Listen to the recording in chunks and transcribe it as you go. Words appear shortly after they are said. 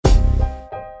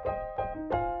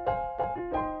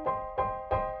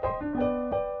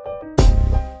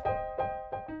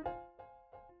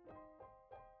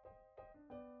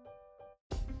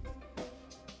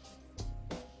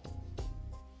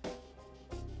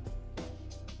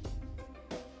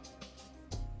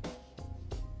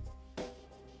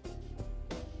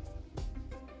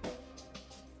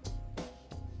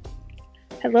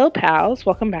Hello, pals.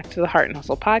 Welcome back to the Heart and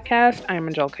Hustle podcast. I'm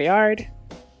Angelica Yard.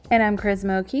 And I'm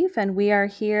Charisma O'Keefe, and we are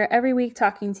here every week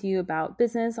talking to you about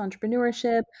business,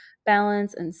 entrepreneurship,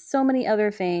 balance, and so many other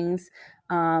things.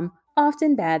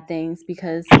 Often bad things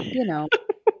because,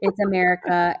 it's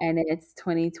America and it's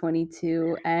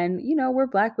 2022 and, we're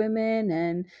Black women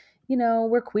and,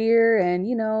 we're queer and,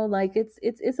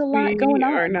 it's a lot going We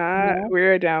on, are not,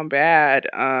 we're down bad.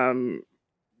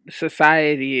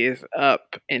 Society is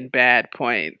up in bad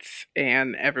points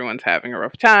and everyone's having a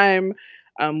rough time.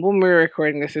 When we're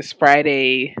recording this is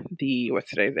Friday,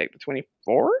 what's today's date? The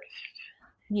 24th?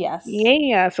 Yes.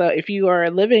 Yeah. So if you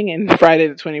are living in Friday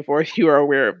the 24th, you are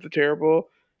aware of the terrible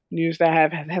news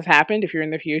that has happened. If you're in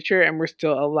the future and we're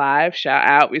still alive, shout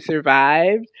out, we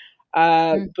survived.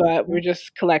 But we're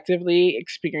just collectively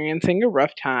experiencing a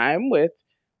rough time with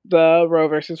the Roe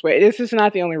versus Wade. This is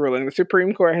not the only ruling. The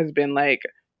Supreme Court has been like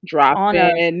On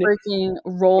a dropping freaking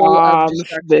roll of bombs this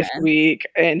destruction. week,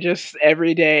 and just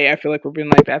every day I feel like we're being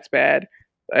like, that's bad.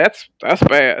 That's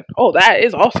bad. Oh, that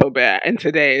is also bad. And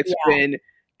today it's Yeah. been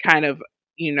kind of,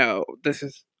 this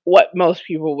is what most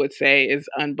people would say is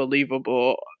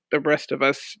unbelievable. The rest of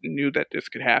us knew that this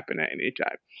could happen at any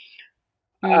time.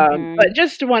 But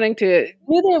just wanting to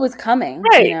Knew that it was coming,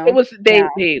 right, it was Yeah.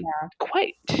 they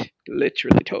quite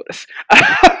literally told us.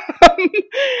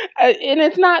 And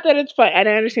it's not that it's fun, and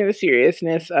I understand the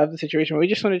seriousness of the situation. We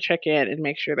just want to check in and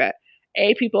make sure that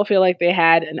people feel like they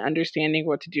had an understanding of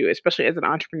what to do, especially as an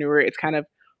entrepreneur. It's kind of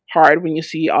hard when you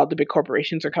see all the big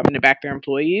corporations are coming to back their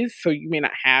employees, so you may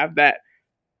not have that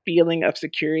feeling of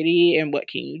security and what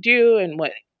can you do and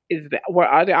what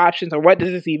are the options or what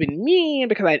does this even mean,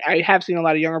 because I have seen a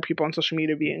lot of younger people on social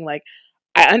media being like,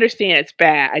 I understand it's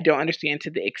bad, I don't understand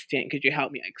to the extent, could you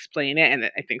help me explain it? And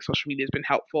I think social media has been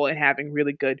helpful in having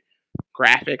really good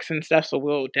graphics and stuff, so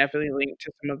we'll definitely link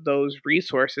to some of those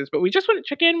resources. But we just want to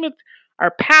check in with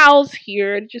our pals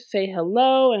here and just say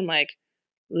hello and like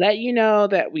let you know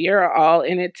that we are all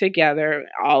in it together,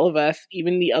 all of us,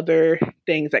 even the other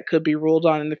things that could be ruled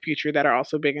on in the future that are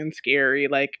also big and scary.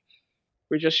 Like,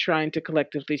 we're just trying to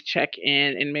collectively check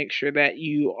in and make sure that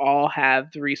you all have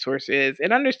the resources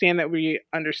and understand that we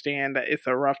understand that it's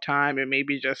a rough time and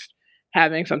maybe just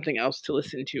having something else to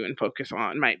listen to and focus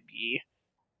on might be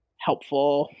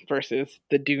helpful versus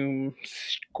the doom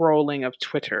scrolling of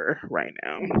Twitter right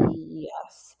now.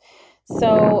 Yes.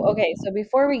 So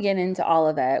before we get into all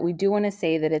of it, we do want to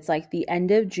say that it's like the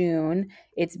end of June.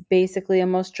 It's basically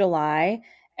almost July,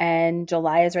 and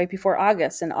July is right before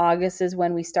August, and August is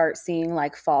when we start seeing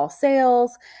like fall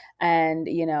sales and,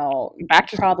 Back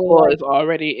to probably school like is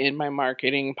already in my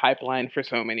marketing pipeline for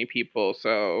so many people.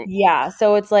 So yeah,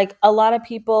 so it's like a lot of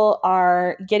people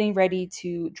are getting ready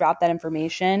to drop that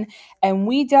information, and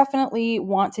we definitely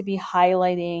want to be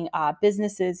highlighting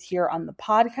businesses here on the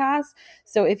podcast.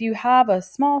 So if you have a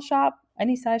small shop,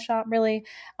 any size shop really,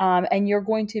 and you're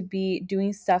going to be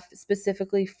doing stuff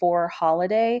specifically for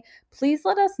holiday, please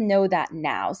let us know that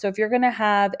now. So if you're going to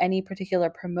have any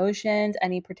particular promotions,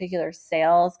 any particular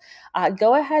sales,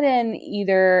 go ahead and you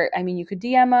could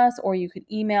DM us or you could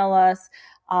email us,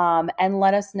 and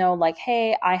let us know like,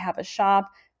 hey, I have a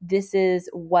shop. This is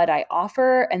what I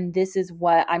offer, and this is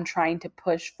what I'm trying to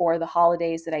push for the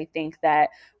holidays that I think that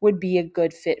would be a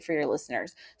good fit for your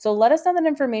listeners. So let us know that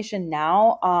information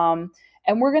now,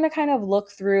 and we're going to kind of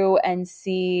look through and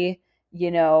see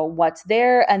what's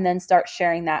there and then start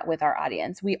sharing that with our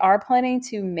audience. We are planning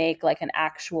to make like an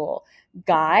actual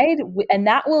guide, and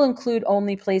that will include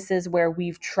only places where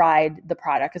we've tried the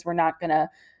product, because we're not going to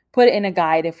put it in a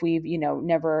guide if we've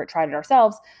never tried it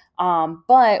ourselves.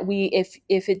 But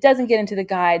if it doesn't get into the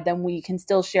guide, then we can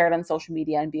still share it on social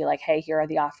media and be like, hey, here are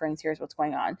the offerings, here's what's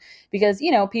going on, because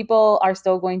people are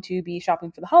still going to be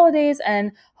shopping for the holidays,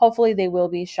 and hopefully they will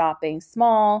be shopping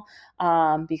small,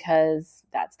 because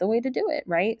that's the way to do it,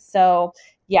 right? So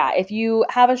yeah, if you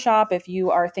have a shop, if you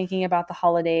are thinking about the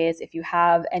holidays, if you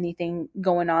have anything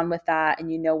going on with that and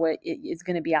you know what is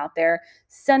going to be out there,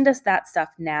 send us that stuff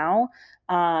now,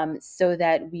 so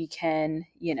that we can,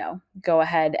 go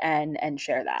ahead and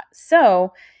share that.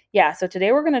 So yeah, so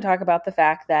today we're going to talk about the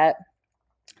fact that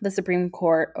the Supreme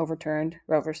Court overturned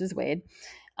Roe versus Wade.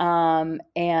 And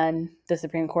the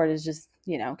Supreme Court is just,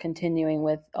 continuing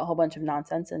with a whole bunch of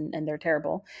nonsense, and they're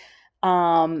terrible.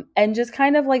 And just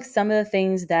kind of like some of the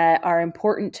things that are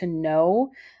important to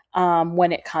know,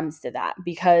 when it comes to that,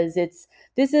 because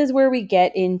this is where we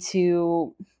get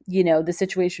into, the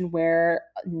situation where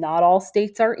not all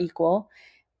states are equal.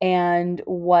 and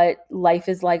what life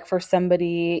is like for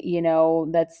somebody,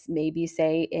 that's maybe,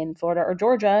 say, in Florida or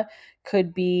Georgia,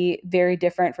 could be very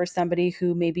different for somebody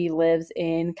who maybe lives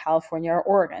in California or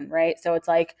Oregon, right? So it's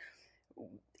like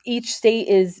each state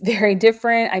is very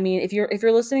different. I mean, if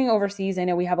you're listening overseas, I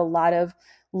know we have a lot of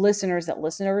listeners that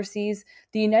listen overseas.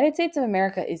 The United States of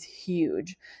America is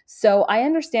huge. So I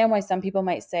understand why some people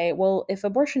might say, well, if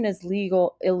abortion is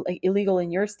illegal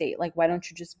in your state, like why don't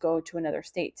you just go to another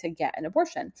state to get an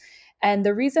abortion? And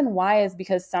the reason why is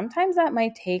because sometimes that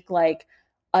might take like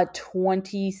a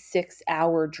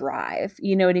 26-hour drive,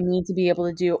 you know what I mean, to be able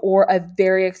to do, or a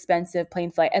very expensive plane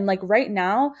flight. And like right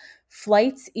now,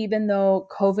 flights, even though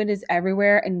COVID is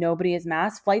everywhere and nobody is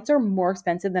masked, flights are more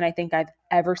expensive than I think I've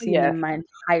ever seen Yes. in my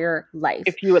entire life,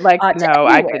 If you would like to to know,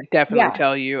 I anywhere. could definitely Yeah.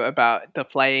 tell you about the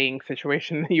flying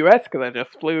situation in the US because I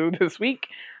just flew this week.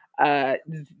 Uh,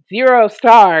 0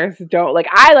 stars. Don't like.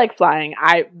 I like flying.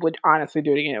 I would honestly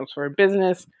do it again. It was for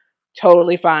business.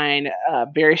 Totally fine.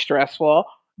 Very stressful,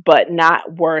 but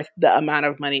not worth the amount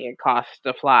of money it costs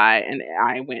to fly. And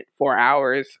I went 4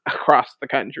 hours across the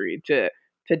country to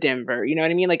Denver. You know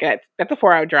what I mean? Like that's a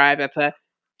 4 hour drive. That's a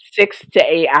 6 to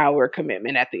 8 hour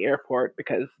commitment at the airport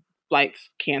because flights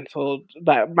canceled.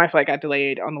 But my flight got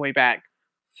delayed on the way back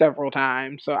several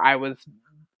times, so I was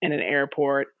in an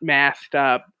airport masked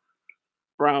up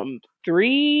from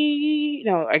three.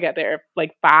 No, I got there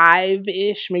like 5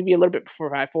 ish, maybe a little bit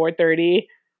before 5, 4:30,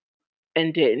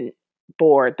 and didn't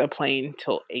board the plane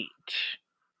till 8.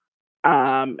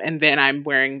 And then I'm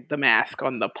wearing the mask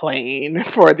on the plane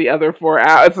for the other 4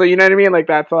 hours. So you know what I mean? Like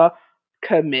that's a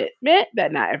commitment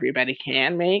that not everybody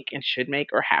can make and should make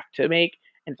or have to make.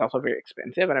 And it's also very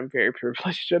expensive. And I'm very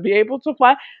privileged to be able to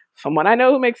fly. Someone I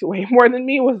know who makes way more than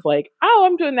me was like, "Oh,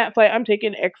 I'm doing that flight. I'm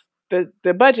taking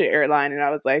the budget airline." And I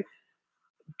was like,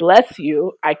 bless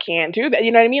you, I can't do that.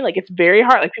 You know what I mean? Like it's very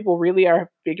hard. Like people really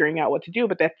are figuring out what to do,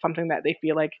 but that's something that they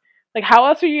feel like how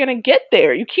else are you gonna get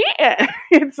there? You can't.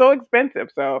 It's so expensive.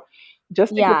 So just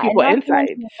to give Yeah, and people not to insights.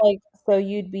 mention, like, so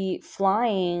you'd be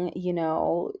flying,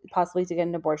 possibly to get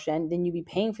an abortion, then you'd be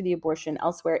paying for the abortion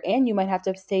elsewhere, and you might have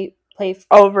to pay for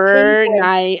a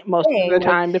Overnight most of stay, the like,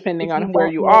 time, depending if on you where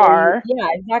don't you really, are. yeah,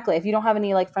 exactly, if you don't have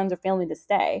any, like, friends or family to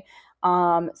stay.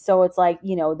 So it's like,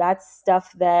 that's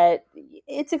stuff that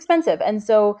it's expensive. And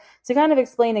so to kind of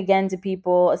explain again to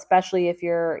people, especially if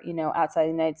you're, outside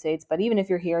the United States, but even if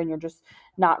you're here and you're just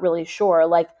not really sure,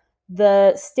 like,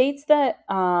 the states that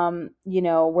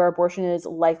where abortion is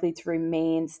likely to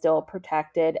remain still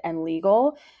protected and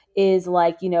legal is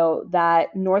like, that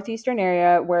northeastern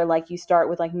area where like you start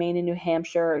with like Maine and New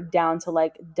Hampshire down to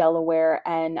like Delaware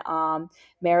and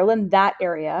Maryland, that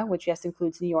area, which yes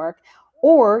includes New York.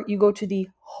 Or you go to the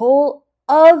whole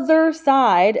other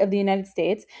side of the United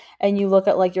States and you look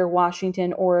at like your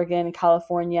Washington, Oregon,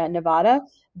 California, Nevada,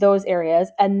 those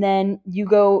areas, and then you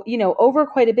go, over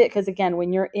quite a bit, because again,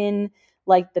 when you're in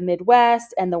like the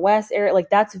Midwest and the West area, like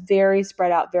that's very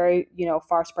spread out, very,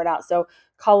 far spread out. So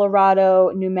Colorado,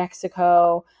 New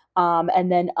Mexico,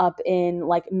 and then up in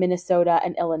like Minnesota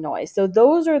and Illinois. So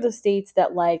those are the states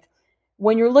that, like,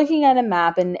 when you're looking at a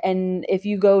map, and if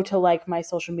you go to like my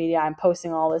social media, I'm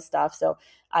posting all this stuff. So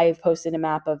I've posted a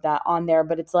map of that on there,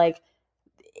 but it's like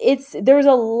there's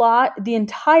a lot. The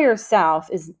entire South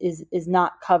is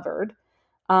not covered.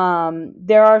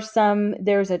 There's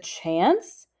a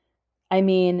chance. I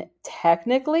mean,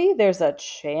 technically, there's a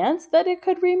chance that it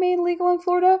could remain legal in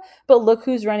Florida, but look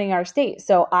who's running our state.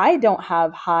 So I don't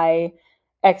have high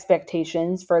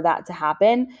expectations for that to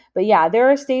happen. But yeah, there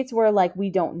are states where like we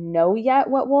don't know yet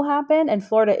what will happen, and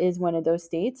Florida is one of those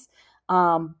states.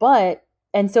 But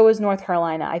and so is North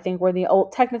Carolina. I think where the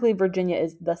old technically Virginia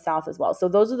is the South as well. So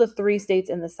those are the three states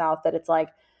in the South that it's like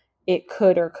it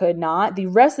could or could not. The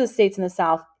rest of the states in the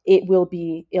South, it will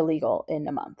be illegal in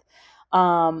a month.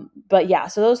 But yeah,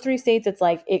 so those three states, it's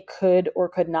like it could or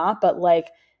could not. But like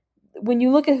when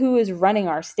you look at who is running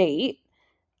our state,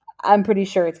 I'm pretty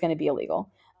sure it's going to be illegal.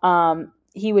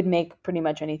 He would make pretty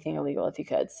much anything illegal if he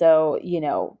could. So,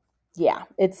 yeah,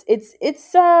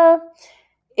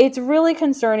 it's really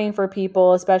concerning for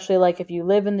people, especially like if you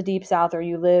live in the deep South or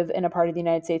you live in a part of the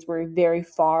United States where you're very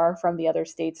far from the other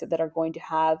states that are going to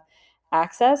have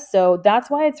access. So that's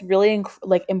why it's really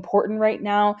like important right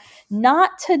now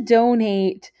not to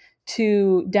donate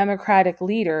to Democratic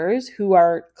leaders who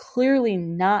are clearly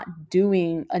not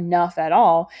doing enough at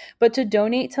all, but to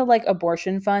donate to like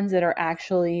abortion funds that are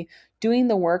actually doing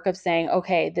the work of saying,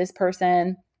 okay, this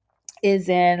person is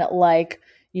in like,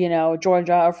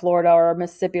 Georgia or Florida or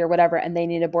Mississippi or whatever, and they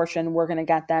need abortion, we're going to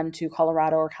get them to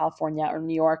Colorado or California or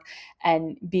New York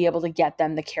and be able to get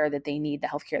them the care that they need, the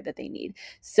health care that they need.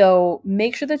 So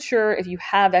make sure that if you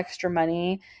have extra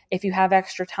money, if you have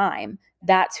extra time,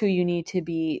 that's who you need to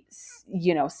be,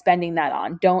 spending that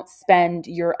on. Don't spend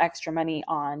your extra money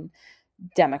on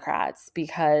Democrats,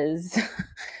 because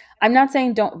I'm not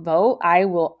saying don't vote. I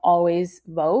will always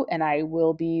vote, and I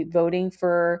will be voting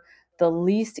for the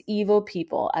least evil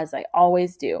people, as I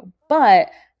always do. But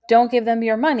don't give them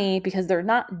your money, because they're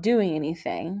not doing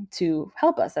anything to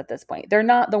help us at this point. They're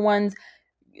not the ones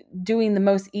doing the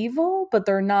most evil, but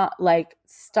they're not like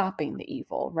stopping the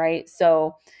evil, right?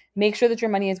 So make sure that your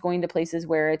money is going to places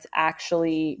where it's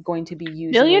actually going to be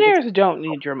used in a way that's Millionaires don't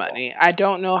need your helpful. money. I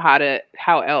don't know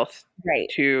how else Right.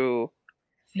 to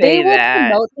They say will that.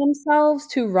 promote themselves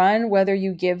to run, whether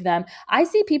you give them. I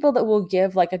see people that will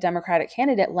give like a Democratic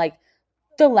candidate like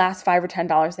the last $5 or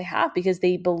 $10 they have, because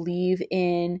they believe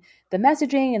in the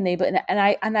messaging,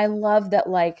 and I love that,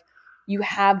 like, you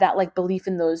have that like belief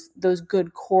in those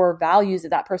good core values that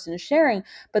that person is sharing,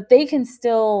 but they can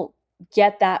still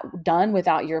get that done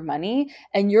without your money,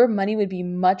 and your money would be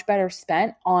much better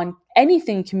spent on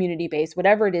anything community based,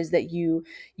 whatever it is that you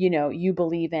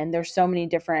believe in. There's so many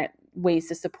different ways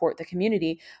to support the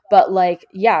community, but like,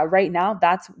 yeah, right now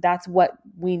that's what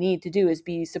we need to do, is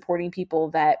be supporting people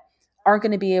that aren't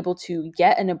going to be able to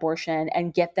get an abortion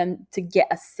and get them to get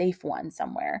a safe one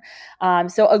somewhere.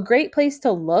 So a great place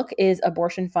to look is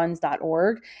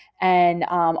abortionfunds.org. And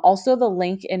also the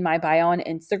link in my bio on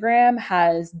Instagram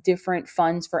has different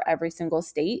funds for every single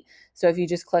state. So if you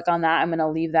just click on that, I'm going to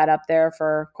leave that up there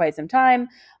for quite some time.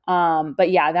 But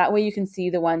yeah, that way you can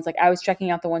see the ones, like I was checking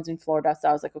out the ones in Florida. So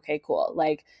I was like, okay, cool.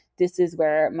 Like this is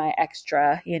where my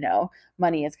extra,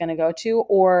 money is going to go to,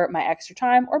 or my extra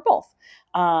time, or both.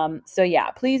 So yeah,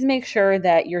 please make sure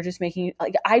that you're just making,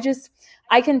 like,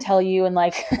 I can tell you, and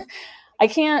like,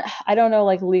 I don't know,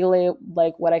 like legally,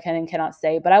 like what I can and cannot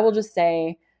say, but I will just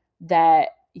say that,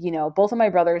 both of my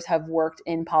brothers have worked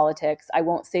in politics. I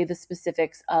won't say the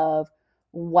specifics of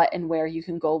what and where. You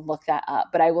can go look that up.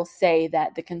 But I will say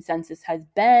that the consensus has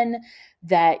been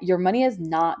that your money is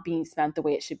not being spent the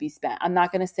way it should be spent. I'm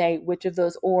not going to say which of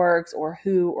those orgs or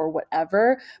who or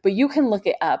whatever, but you can look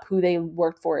it up. Who they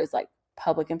worked for is like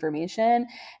public information.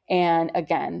 And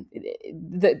again,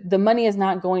 the money is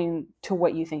not going to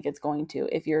what you think it's going to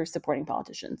if you're supporting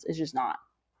politicians. It's just not.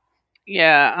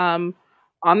 Yeah,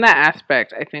 on that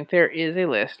aspect, I think there is a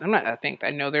list.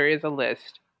 I know there is a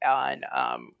list on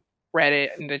Reddit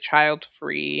and the child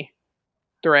free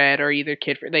thread, or either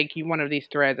kid free, like you one of these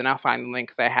threads, and I'll find the link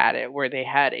because I had it, where they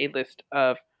had a list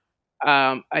of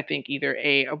I think either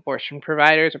abortion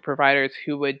providers or providers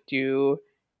who would do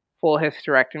full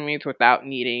hysterectomies without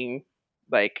needing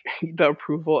like the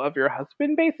approval of your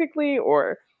husband, basically,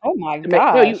 or Oh my to make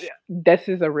no, you gosh. this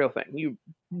is a real thing. You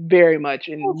very much,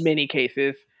 in many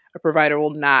cases, a provider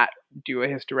will not do a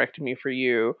hysterectomy for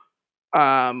you,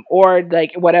 or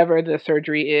like whatever the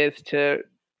surgery is to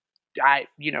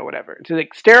whatever, to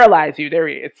like sterilize you.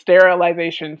 It's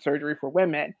sterilization surgery for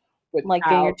women Like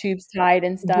getting your without, tubes tied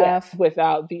and yes, stuff.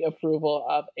 without the approval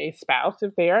of a spouse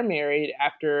if they are married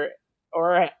after,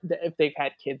 or if they've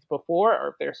had kids before, or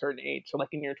if they're a certain age. So, like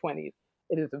in your 20s,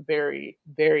 it is very,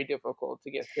 very difficult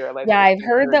to get Yeah, sterilization I've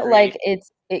heard that like surgery.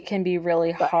 it can be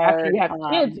really But after hard you have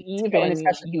kids, to get one, even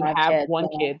especially if you you have have kids. one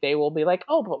kid, they will be like,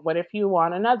 oh, but what if you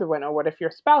want another one? Or what if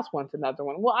your spouse wants another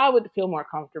one? Well, I would feel more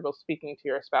comfortable speaking to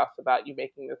your spouse about you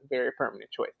making this very permanent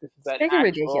choice. This is It's an freaking actual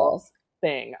ridiculous.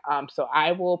 thing. So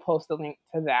I will post a link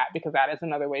to that, because that is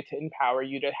another way to empower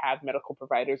you to have medical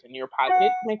providers in your pocket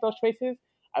to make those choices.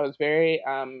 I was very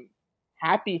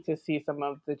happy to see some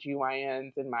of the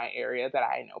GYNs in my area that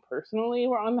I know personally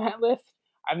were on that list.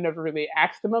 I've never really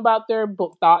asked them about their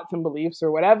thoughts and beliefs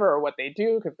or whatever, or what they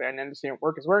do, because I understand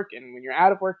work is work, and when you're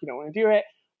out of work, you don't want to do it.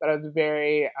 But I was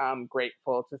very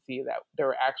grateful to see that there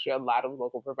were actually a lot of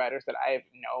local providers that I have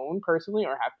known personally,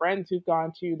 or have friends who've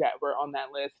gone to, that were on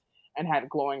that list and had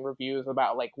glowing reviews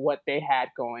about like what they had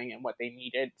going and what they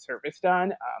needed service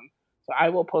done. So I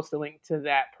will post a link to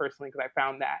that personally, because I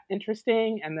found that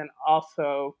interesting. And then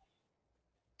also,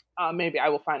 maybe I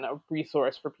will find a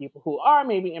resource for people who are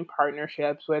maybe in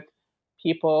partnerships with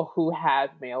people who have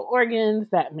male organs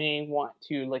that may want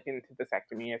to look into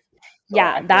vasectomy. So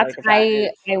Yeah, I feel that's like that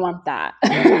is, I want that.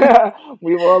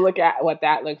 we will look at what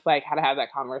that looks like, how to have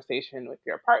that conversation with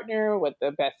your partner, what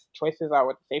the best choices are,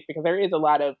 what's safe, because there is a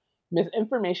lot of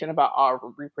misinformation about our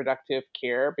reproductive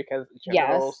care, because Yes,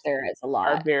 genitals there is a are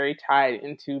lot. very tied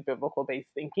into biblical based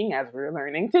thinking, as we're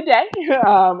learning today.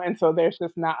 And so there's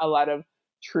just not a lot of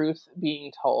truth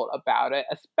being told about it,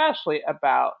 especially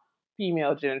about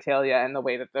female genitalia and the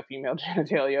way that the female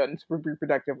genitalia and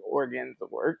reproductive organs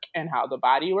work and how the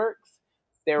body works.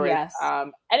 There was, Yes.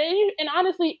 and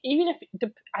honestly, even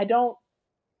if I don't,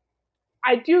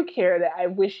 I do care that I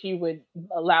wish you would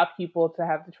allow people to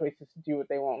have the choices to do what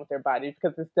they want with their bodies,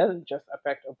 because this doesn't just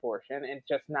affect abortion. It's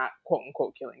just not quote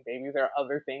unquote killing babies. There are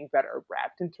other things that are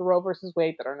wrapped into Roe versus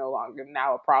Wade that are no longer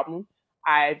now a problem.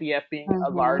 IVF being a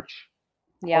Mm-hmm. large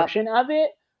Yep. portion of it.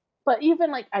 But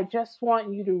even like, I just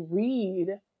want you to read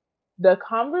the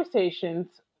conversations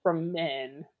from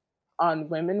men on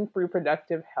women's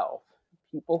reproductive health,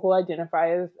 people who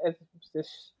identify as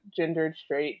cisgendered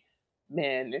straight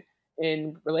men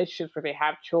in relationships where they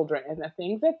have children, and the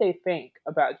things that they think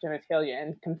about genitalia,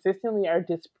 and consistently are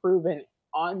disproven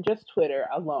on just Twitter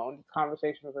alone.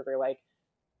 Conversations where they're like,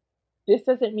 this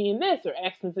doesn't mean this, or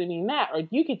X doesn't mean that, or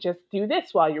you could just do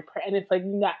this while you're pregnant. And it's like,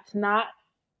 that's not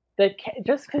the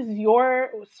just because your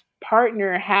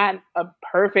partner had a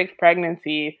perfect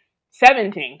pregnancy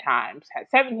 17 times, had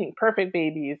 17 perfect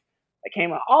babies that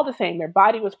came out all the same, their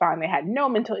body was fine, they had no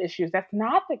mental issues. That's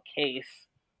not the case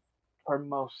for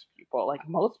most people. Like,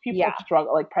 most people Yeah.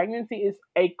 struggle. Like, pregnancy is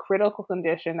a critical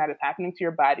condition that is happening to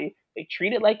your body. They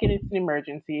treat it like it is an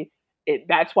emergency.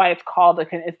 That's why it's called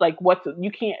it's like,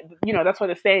 you can't, that's what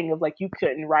the saying of like, you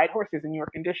couldn't ride horses in your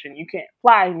condition, you can't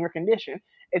fly in your condition.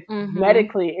 It's Mm-hmm.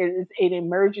 medically, it is an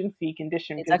emergency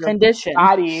condition It's a because your condition.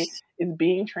 body is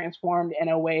being transformed in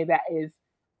a way that is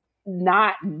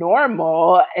not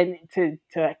normal, and to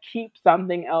keep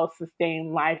something else,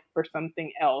 sustain life for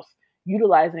something else,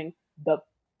 utilizing the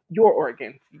your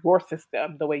organs, your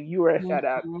system, the way you are set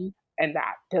up. Mm-hmm. And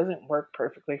that doesn't work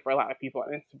perfectly for a lot of people,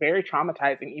 and it's very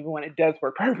traumatizing even when it does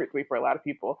work perfectly for a lot of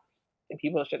people. And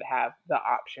people should have the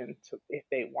option to, if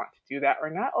they want to do that or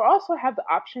not, or also have the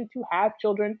option to have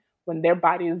children when their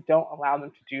bodies don't allow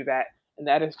them to do that. And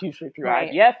that is usually through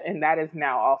Right. IVF, and that is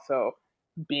now also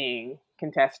being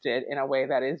contested in a way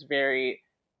that is very,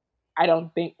 I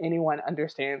don't think anyone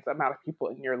understands the amount of people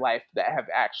in your life that have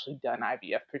actually done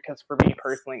IVF, because for me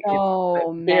personally, it's a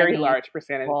So very many large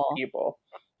percentage of people. people,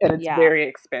 and it's Yeah. very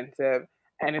expensive,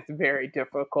 and it's very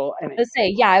difficult, and To say,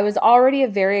 yeah, it was already a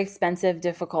very expensive,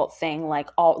 difficult thing, like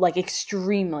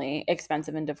extremely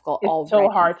expensive and difficult it's so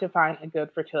already. hard to find a good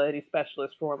fertility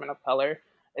specialist for women of color.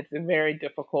 It's very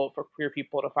difficult for queer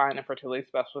people to find a fertility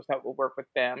specialist that will work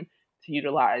with them to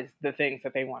utilize the things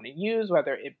that they want to use,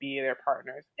 whether it be their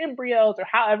partner's embryos or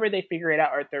however they figure it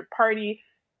out, or a third party.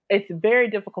 It's very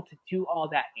difficult to do all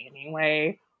that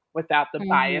anyway without the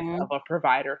bias Mm-hmm. of a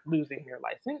provider losing their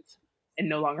license and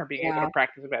no longer being able Yeah. to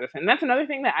practice medicine. And that's another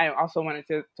thing that I also wanted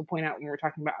to point out when we're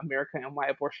talking about America and why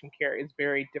abortion care is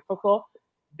very difficult.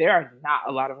 There are not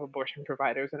a lot of abortion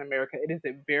providers in America. It is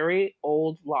a very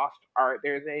old lost art.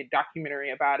 There's a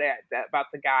documentary about it, about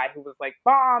the guy who was like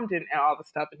bombed and all the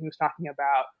stuff, and he was talking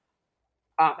about,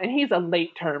 and he's a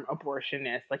late term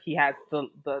abortionist. Like, he has the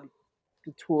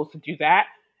tools to do that.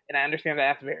 And I understand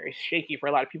that that's very shaky for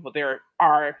a lot of people. There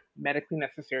are medically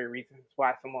necessary reasons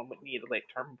why someone would need a late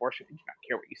term abortion. I do not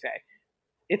care what you say.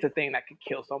 It's a thing that could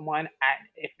kill someone. And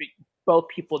if both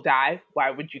people die,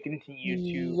 why would you continue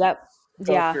to Yep.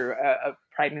 go Yeah. through a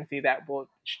pregnancy that will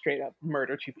straight up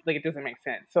murder two people? Like, it doesn't make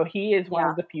sense. So he is one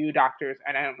Yeah. of the few doctors,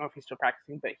 and I don't know if he's still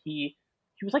practicing, but he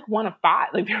was like one of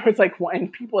five. Like, there was like one,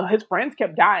 and people, his friends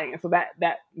kept dying, and so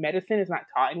that medicine is not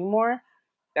taught anymore.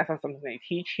 That's not something they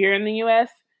teach here in the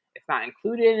U.S. It's not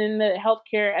included in the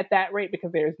healthcare at that rate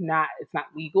because it's not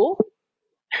legal.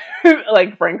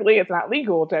 Like, frankly, it's not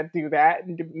legal to do that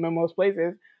in most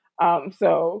places.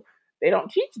 So they don't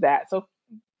teach that. So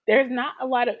there's not a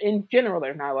lot of, in general,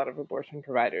 there's not a lot of abortion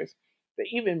providers. But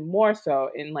even more so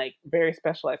in like very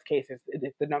specialized cases,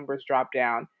 if the numbers drop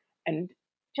down. And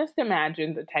just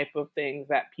imagine the type of things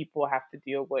that people have to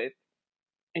deal with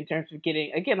in terms of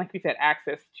getting, again, like we said,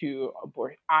 access to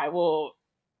abortion. I will,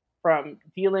 from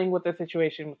dealing with a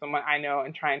situation with someone I know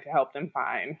and trying to help them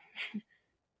find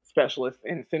specialists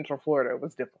in Central Florida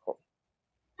was difficult.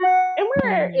 And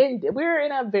Mm. we're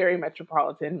in a very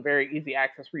metropolitan, very easy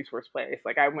access resource place.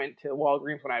 Like, I went to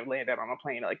Walgreens when I landed on a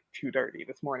plane at like 2:30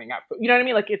 this morning. You know what I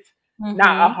mean? Like, it's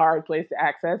not a Mm-hmm. hard place to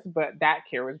access, but that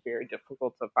care was very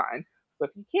difficult to find. So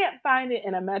if you can't find it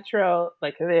in a metro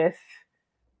like this,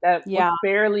 that was Yeah.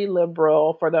 fairly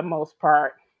liberal for the most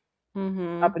part,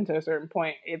 Mm-hmm. up until a certain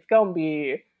point, it's going to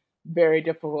be very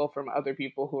difficult from other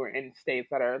people who are in states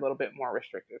that are a little bit more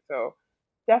restricted. So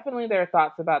definitely there are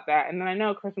thoughts about that. And then I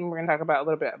know, Kristen, we're going to talk about a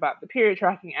little bit about the period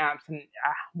tracking apps and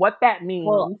what that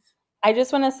Well, means. I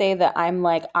just want to say that I'm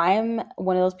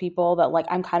one of those people that like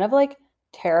I'm kind of like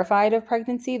terrified of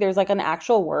pregnancy. There's like an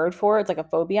actual word for it. It's like a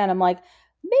phobia. And I'm like,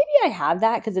 maybe I have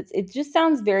that because it just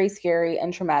sounds very scary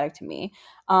and traumatic to me.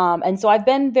 And so I've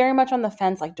been very much on the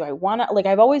fence. Like, do I want to, like,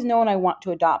 I've always known I want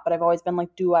to adopt, but I've always been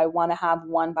like, do I want to have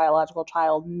one biological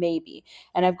child? Maybe.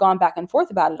 And I've gone back and forth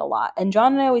about it a lot. And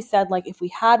John and I always said, like, if we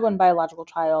had one biological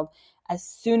child, as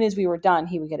soon as we were done,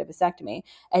 he would get a vasectomy.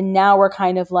 And now we're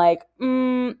kind of like,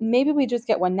 maybe we just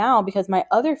get one now, because my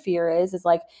other fear is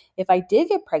like, if I did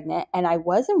get pregnant and I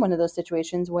was in one of those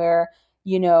situations where,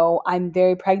 I'm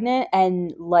very pregnant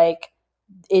and like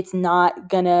it's not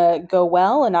gonna go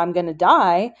well and I'm gonna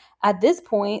die, at this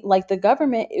point, like the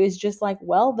government is just like,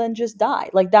 well, then just die.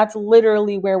 Like that's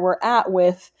literally where we're at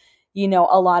with, a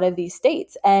lot of these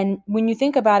states. And when you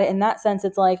think about it in that sense,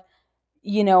 it's like,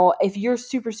 if you're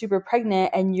super, super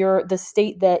pregnant and you're the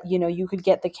state that, you could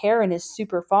get the care in is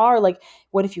super far, like,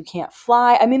 what if you can't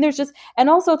fly? I mean, there's just,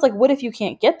 and also it's like, what if you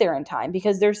can't get there in time?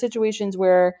 Because there's situations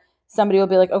where somebody will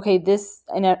be like, okay, this,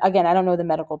 and again, I don't know the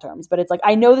medical terms, but it's like,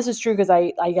 I know this is true because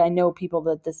I know people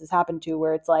that this has happened to,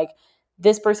 where it's like,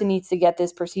 this person needs to get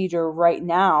this procedure right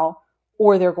now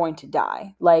or they're going to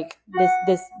die. Like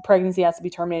this pregnancy has to be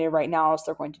terminated right now or else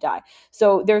they're going to die.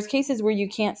 So there's cases where you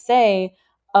can't say,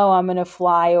 oh, I'm going to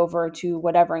fly over to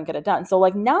whatever and get it done. So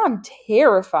like now I'm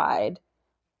terrified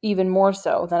even more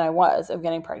so than I was of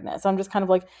getting pregnant. So I'm just kind of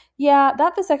like, yeah,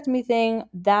 that vasectomy thing,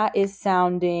 that is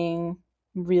sounding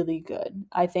really good.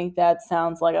 I think that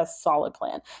sounds like a solid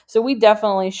plan. So we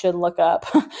definitely should look up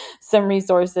some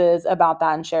resources about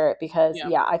that and share it, because Yeah.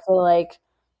 yeah, I feel like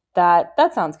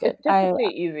that sounds good. It's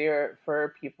definitely easier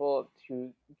for people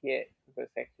to get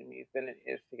vasectomies than it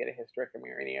is to get a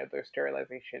hysterectomy or any other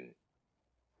sterilization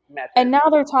method. And now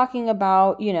they're talking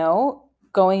about,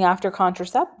 going after Yes,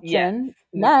 contraception and this is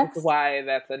next. why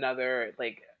that's another,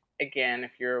 like, again,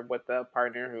 if you're with a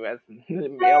partner who has the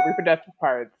male reproductive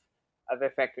parts, a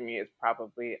vasectomy is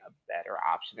probably a better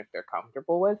option if they're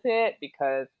comfortable with it,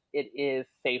 because it is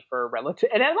safer relative,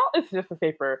 and it's just a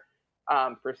safer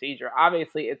procedure.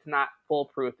 Obviously, it's not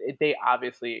foolproof. They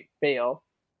obviously fail.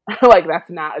 Like that's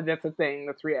a thing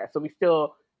that's real. So we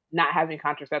still, not having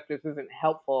contraceptives isn't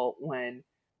helpful when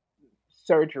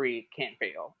surgery can't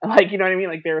fail. Like, you know what I mean?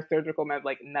 Like there are surgical methods,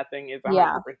 like nothing is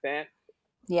Yeah. 100%.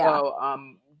 Yeah.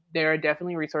 So there are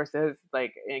definitely resources,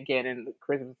 like again in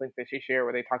Chris's link that she shared,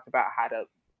 where they talked about how to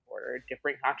order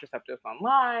different contraceptives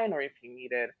online, or if you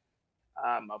needed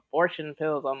abortion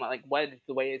pills online, like what is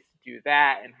the ways to do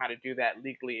that and how to do that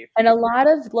legally. And a lot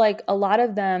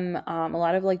of them, a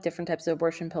lot of like different types of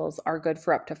abortion pills are good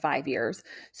for up to 5 years.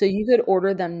 So you could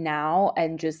order them now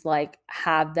and just like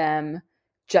have them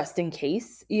just in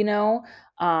case,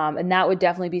 and that would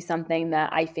definitely be something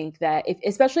that I think that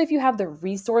especially if you have the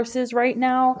resources right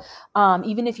now,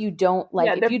 even if you don't like,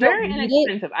 Yeah, if they're you don't very need it.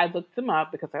 inexpensive. I looked them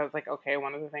up because I was like, okay,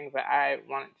 one of the things that I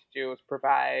wanted to do was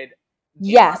provide the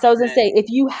Yes, I was gonna option. say, if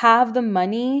you have the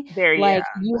money, There, yeah. like,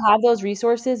 you have those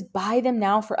resources, buy them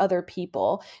now for other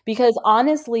people, because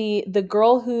honestly, the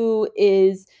girl who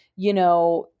is, you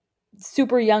know,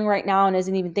 super young right now and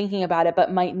isn't even thinking about it,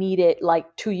 but might need it, like,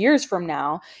 2 years from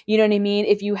now, you know what I mean?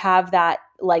 If you have that,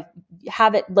 like,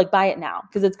 have it like, buy it now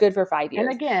because it's good for 5 And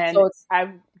years. again, So it's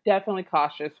I'm definitely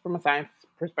cautious from a science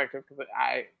perspective because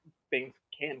I things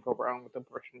can go wrong with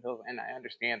abortion pills, and I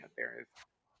understand that there is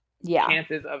yeah.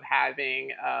 chances of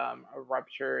having a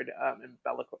ruptured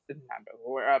umbilical, not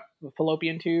umbilical, or a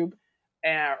fallopian tube,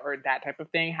 or that type of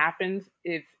thing happens.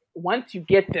 It's once you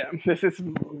get them. This is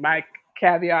my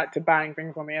caveat to buying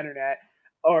things on the internet,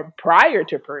 or prior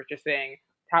to purchasing.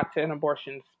 Talk to an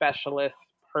abortion specialist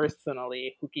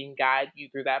personally who can guide you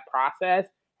through that process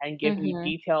and give you Mhm.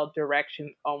 detailed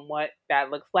directions on what that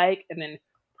looks like. And then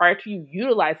prior to you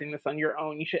utilizing this on your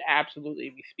own, you should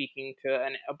absolutely be speaking to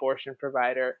an abortion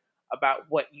provider about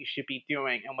what you should be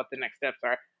doing and what the next steps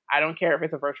are. I don't care if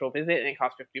it's a virtual visit and it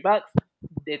costs $50.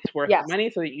 It's worth the Yes. money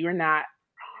so that you're not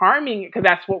harming it, because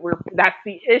that's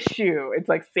the issue. It's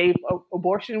like safe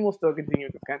abortion will still continue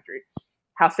in this country.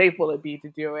 How safe will it be to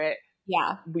do it?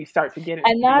 Yeah. We start to get into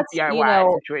And the that's,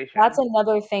 DIY that's situation.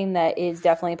 another thing that is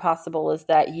definitely possible, is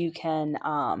that you can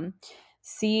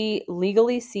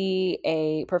legally see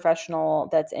a professional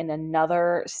that's in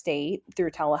another state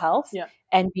through telehealth Yeah.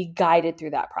 and be guided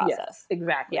through that Yes, process. Yeah.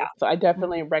 exactly. So I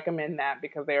definitely Mhm. recommend that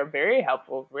because they are very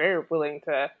helpful, very willing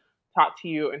to talk to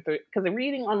you, and because the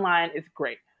reading online is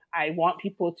great. I want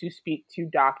people to speak to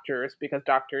doctors because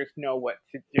doctors know what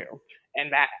to do,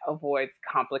 and that avoids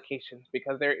complications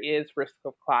because there is risk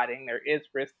of clotting, there is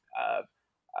risk of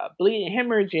bleeding,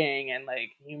 hemorrhaging, and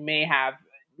like you may have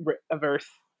adverse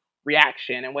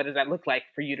reaction. And what does that look like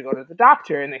for you to go to the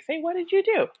doctor and they say, "What did you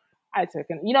do?" I took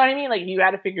an, you know what I mean? Like you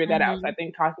got to figure that out. So I Mhm.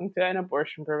 think talking to an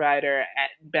abortion provider at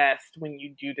best when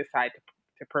you do decide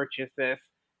to purchase this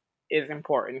is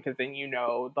important because then you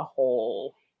know the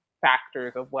whole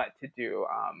factors of what to do.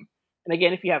 And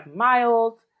again, if you have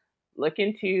miles, look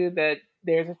into that.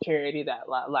 There's a charity that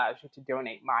allows you to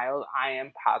donate miles. I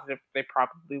am positive they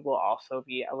probably will also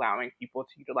be allowing people to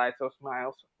utilize those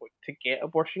miles to get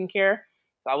abortion care.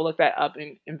 So I will look that up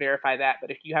and verify that.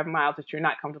 But if you have miles that you're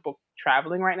not comfortable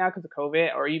traveling right now because of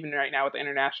COVID, or even right now with the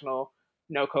international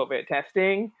no COVID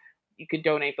testing, you could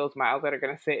donate those miles that are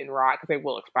going to sit and rot because they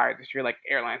will expire this year. Like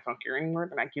airlines don't care anymore.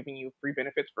 They're not giving you free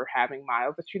benefits for having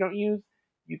miles that you don't use.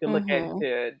 You can look Mhm.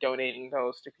 into donating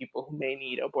those to people who may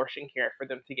need abortion care for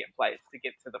them to get flights to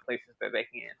get to the places that they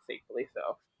can safely.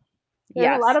 So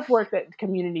there's a lot Yes. of work that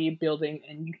community building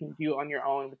and you can do on your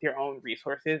own with your own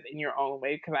resources in your own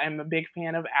way. Because I'm a big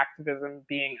fan of activism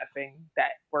being a thing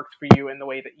that works for you in the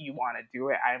way that you want to do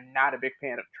it. I'm not a big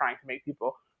fan of trying to make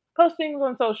people post things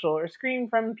on social or scream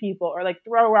from people or like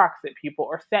throw rocks at people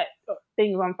or set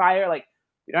things on fire. Like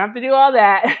we don't have to do all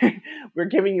that. We're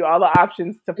giving you all the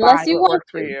options to Unless find you what want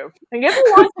works for to. you. And if you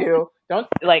want to, don't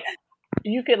like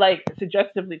you could like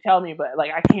suggestively tell me, but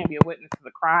like I can't be a witness to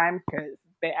the crime because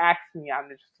they asked me, I'm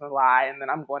just gonna lie, and then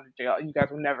I'm going to jail. You guys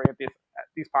will never get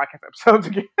these podcast episodes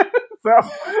again. So,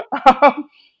 um,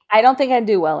 I don't think I'd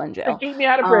do well in to jail. keep me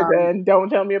out of Um, prison, don't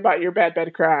tell me about your bad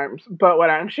crimes. But what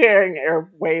I'm sharing are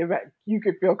ways that you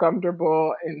could feel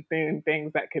comfortable and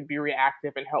things that could be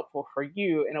reactive and helpful for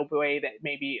you in a way that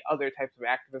maybe other types of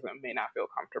activism may not feel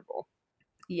comfortable.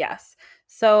 yes.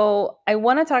 So I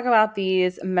want to talk about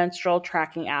these menstrual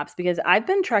tracking apps because I've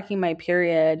been tracking my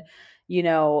period,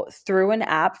 through an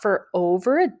app for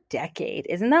over a decade.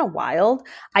 Isn't that wild?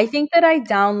 I think that I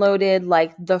downloaded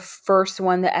like the first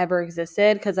one that ever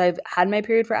existed because I've had my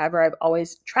period forever. I've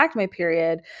always tracked my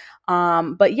period.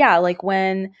 But yeah, like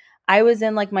when I was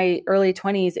in like my early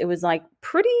 20s, it was like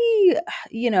pretty,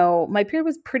 my period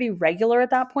was pretty regular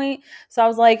at that point. So I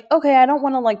was like, okay, I don't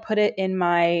want to like put it in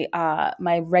my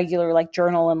regular like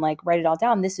journal and like write it all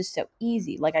down. This is so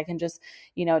easy. Like I can just,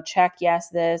 check yes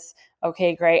this.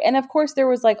 Okay, great. And of course there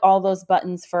was like all those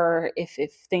buttons for if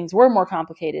things were more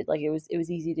complicated, like it was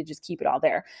easy to just keep it all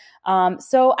there.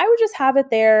 So I would just have it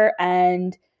there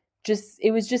and just it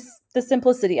was just the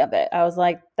simplicity of it. I was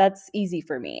like, that's easy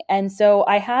for me. And so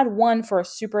I had one for a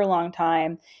super long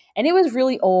time and it was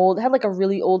really old. It had like a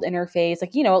really old interface.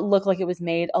 Like, it looked like it was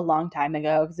made a long time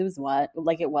ago because it was what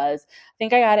like it was. I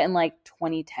think I got it in like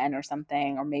 2010 or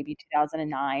something, or maybe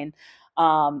 2009,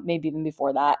 maybe even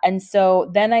before that. And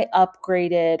so then I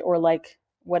upgraded or like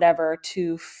whatever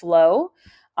to Flow.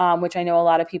 Which I know a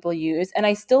lot of people use, and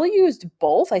I still used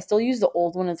both. I still use the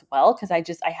old one as well because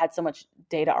I had so much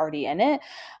data already in it.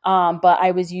 But I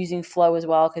was using Flow as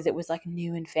well because it was like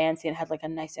new and fancy and had like a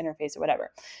nice interface or whatever.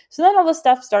 So then all this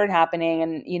stuff started happening.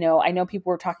 And, I know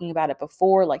people were talking about it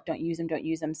before, like, don't use them, don't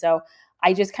use them. So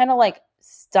I just kind of like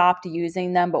stopped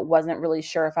using them, but wasn't really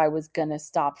sure if I was going to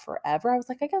stop forever. I was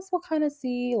like, I guess we'll kind of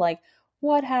see like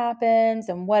what happens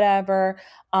and whatever.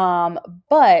 Um,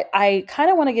 but I kind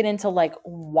of want to get into like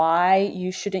why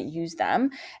you shouldn't use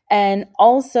them and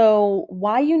also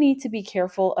why you need to be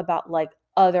careful about like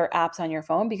other apps on your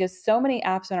phone because so many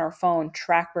apps on our phone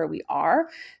track where we are.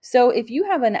 So if you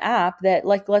have an app that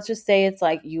like let's just say it's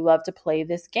like you love to play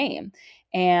this game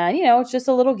and it's just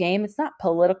a little game, it's not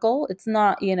political, it's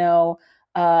not,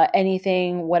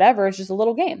 anything whatever, it's just a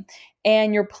little game.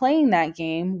 And you're playing that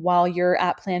game while you're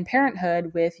at Planned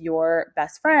Parenthood with your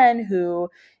best friend who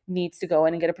needs to go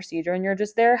in and get a procedure and you're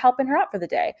just there helping her out for the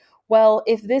day. Well,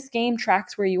 if this game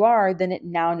tracks where you are, then it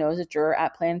now knows that you're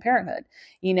at Planned Parenthood,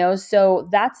 so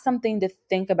that's something to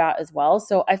think about as well.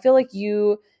 So I feel like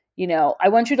I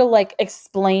want you to like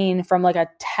explain from like a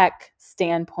tech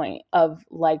standpoint of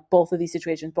like both of these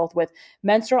situations, both with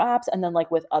menstrual apps and then like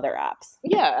with other apps.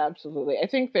 Yeah, absolutely. I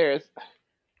think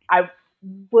I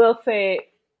will say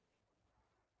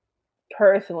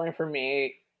personally for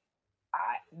me,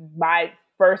 my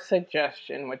first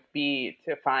suggestion would be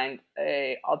to find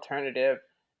a alternative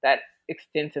that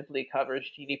extensively covers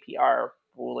GDPR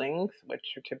rulings,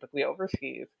 which are typically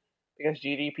overseas, because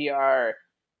GDPR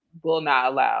will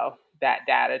not allow that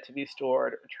data to be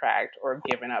stored or tracked or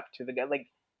given up to the like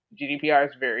GDPR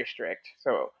is very strict.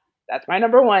 So that's my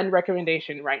number one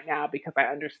recommendation right now because I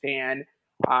understand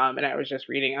and I was just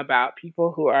reading about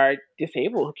people who are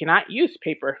disabled who cannot use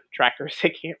paper trackers. They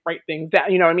can't write things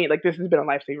down. You know what I mean? Like this has been a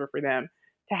lifesaver for them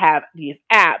to have these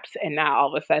apps, and now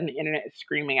all of a sudden the internet is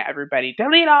screaming at everybody,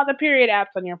 delete all the period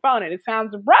apps on your phone. And it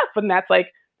sounds rough, and that's been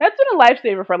a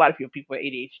lifesaver for a lot of people. People with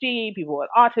ADHD, people with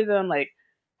autism, like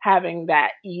having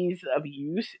that ease of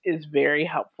use is very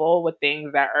helpful with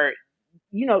things that are,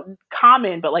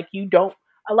 common, but like you don't,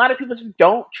 a lot of people just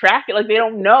don't track it. Like they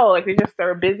don't know, like they just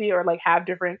are busy or like have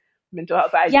different mental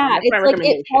health. Yeah, That's my it's like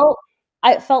recommendation.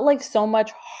 it felt like so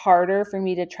much harder for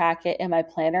me to track it in my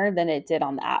planner than it did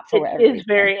on the app for It whatever is reason.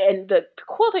 very, and the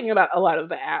cool thing about a lot of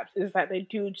the apps is that they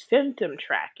do symptom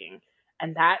tracking,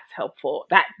 and that's helpful.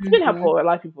 That's been helpful Mhm, with a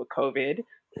lot of people with COVID.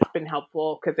 It's been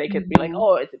helpful because they could be like, mhm.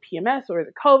 oh, is it PMS or is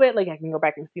it COVID? Like I can go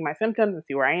back and see my symptoms and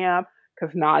see where I am,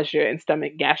 because nausea and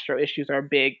stomach gastro issues are a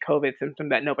big COVID symptom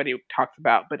that nobody talks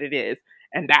about, but it is.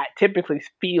 And that typically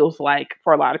feels like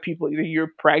for a lot of people, either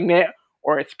you're pregnant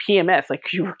or it's PMS,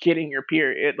 like you were getting your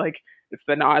period. Like it's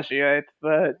the nausea, it's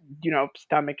the,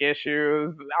 stomach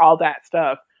issues, all that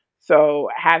stuff. So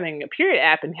having a period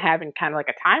app and having kind of like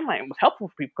a timeline was helpful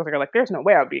for people because they're like, there's no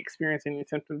way I'll be experiencing these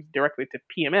symptoms directly to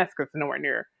PMS because it's nowhere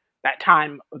near that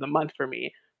time of the month for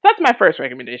me. So that's my first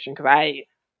recommendation because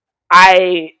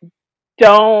I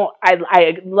don't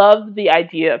I love the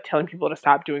idea of telling people to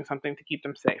stop doing something to keep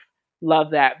them safe.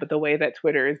 Love that, but the way that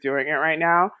Twitter is doing it right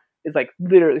now is like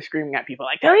literally screaming at people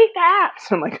like delete the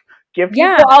apps. I'm like, give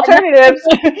Yeah, people and alternatives.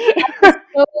 that was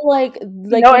so, like,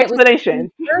 No when it was the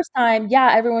explanation. first time,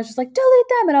 yeah, everyone was just like, "Delete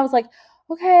them," and I was like,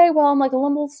 "Okay, well," I'm, like, a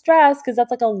little stressed because that's,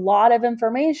 like, a lot of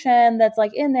information that's,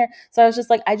 like, in there, so I was just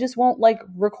like, "I just won't, like,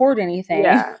 record anything,"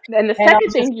 Yeah. And the and I second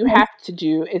was just thing you kind of have to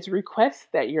do is request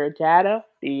that your data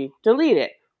be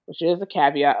deleted, which is a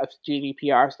caveat of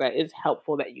GDPR. So that is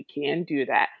helpful that you can do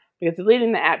that because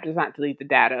deleting the app does not delete the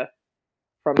data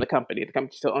from the company. The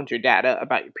company still owns your data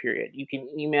about your period. You can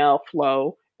email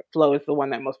Flow. Flow is the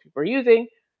one that most people are using.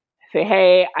 Say,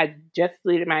 hey, I just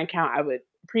deleted my account. I would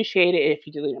appreciate it if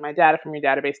you deleted my data from your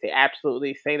database. They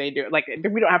absolutely say they do. Like,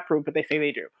 we don't have proof, but they say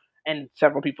they do. And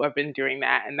several people have been doing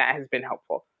that, and that has been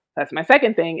helpful. That's my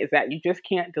second thing is that you just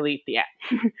can't delete the app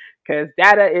because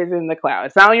data is in the cloud.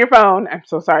 It's not on your phone. I'm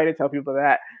so sorry to tell people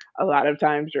that. A lot of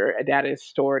times your data is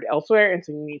stored elsewhere, and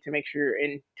so you need to make sure you're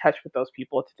in touch with those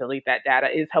people to delete that data.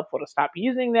 It is helpful to stop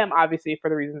using them, obviously, for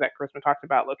the reasons that Charisma talked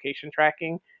about, location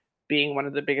tracking being one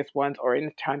of the biggest ones, or in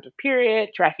times of period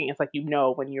tracking. It's like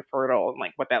when you're fertile and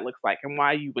like what that looks like and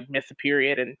why you would miss a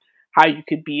period and how you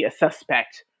could be a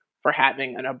suspect for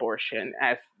having an abortion,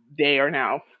 as they are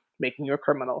now making you a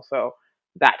criminal. So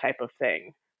that type of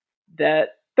thing. The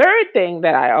third thing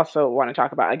that I also want to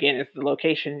talk about again is the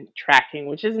location tracking,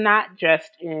 which is not just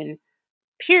in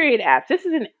period apps. This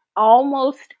is in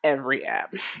almost every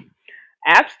app.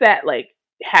 Apps that like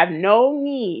have no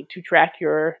need to track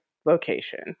your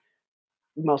location,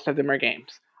 most of them are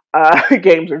games.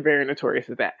 Games are very notorious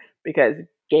at that because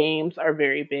games are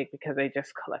very big because they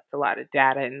just collect a lot of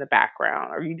data in the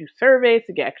background. Or you do surveys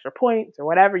to get extra points or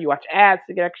whatever. You watch ads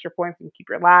to get extra points and keep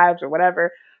your lives or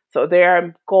whatever. So they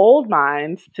are gold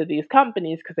mines to these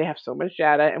companies because they have so much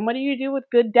data. And what do you do with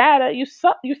good data? You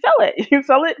sell it. You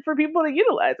sell it for people to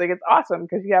utilize. Like it's awesome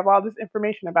because you have all this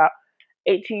information about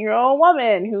 18-year-old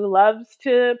woman who loves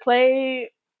to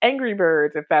play Angry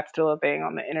Birds, if that's still a thing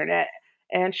on the internet.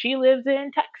 And she lives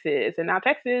in Texas. And now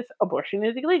Texas, abortion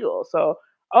is illegal. So,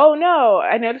 oh no,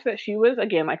 I noticed that she was,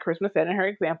 again, like Christmas said in her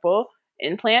example,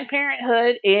 in Planned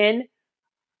Parenthood in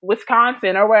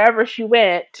Wisconsin or wherever she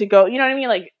went to go. You know what I mean?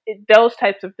 Like those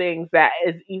types of things that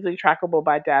is easily trackable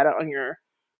by data on your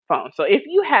phone. So if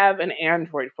you have an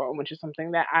Android phone, which is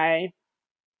something that I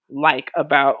like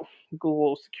about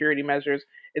Google security measures.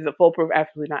 Is it foolproof?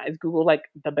 Absolutely not. Is Google like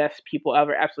the best people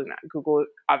ever? Absolutely not. Google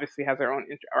obviously has their own,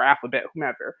 or Alphabet,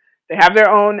 whomever. They have their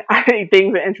own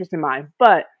things and interests in mind.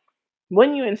 But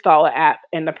when you install an app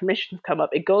and the permissions come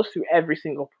up, it goes through every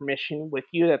single permission with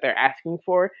you that they're asking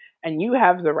for, and you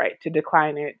have the right to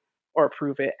decline it or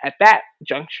approve it at that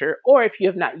juncture. Or if you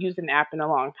have not used an app in a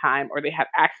long time or they have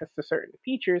access to certain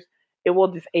features, it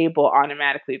will disable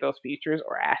automatically those features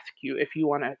or ask you if you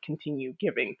want to continue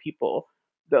giving people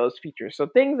those features. So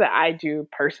things that I do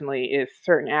personally is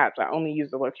certain apps, I only use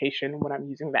the location when I'm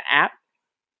using the app.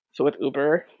 So with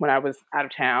Uber, when I was out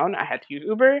of town, I had to use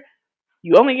Uber.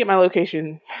 You only get my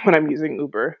location when I'm using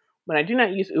Uber. When I do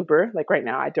not use Uber, like right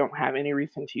now, I don't have any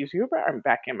reason to use Uber. I'm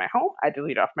back in my home. I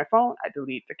delete off my phone. I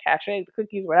delete the cache, the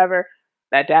cookies, whatever.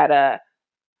 That data,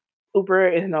 Uber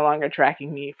is no longer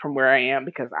tracking me from where I am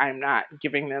because I'm not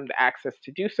giving them the access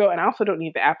to do so. And I also don't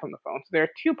need the app on the phone. So there are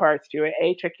two parts to it.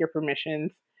 A, check your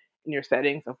permissions in your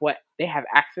settings of what they have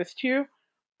access to.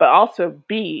 But also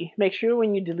B, make sure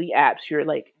when you delete apps, you're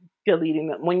like deleting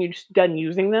them. When you're just done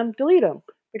using them, delete them.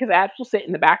 Because apps will sit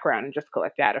in the background and just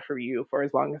collect data for you for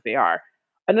as long as they are.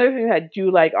 Another thing that I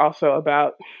do like also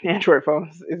about Android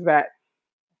phones is that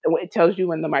it tells you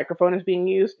when the microphone is being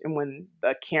used and when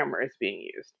the camera is being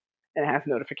used. and it has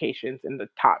notifications in the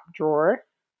top drawer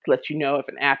to let you know if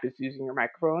an app is using your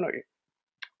microphone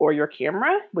or your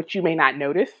camera, which you may not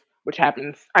notice, which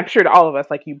happens, I'm sure, to all of us.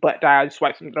 Like you butt dial, you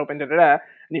swipe something open, da da da, and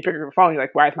you pick up your phone, you're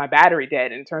like, why is my battery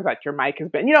dead? And it turns out your mic has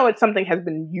been, it's something has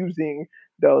been using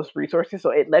those resources, so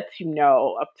it lets you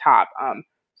know up top.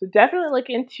 So definitely look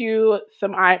into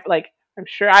some like I'm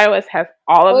sure iOS has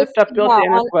all of Oh, this it's stuff built yeah,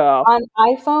 in as well. on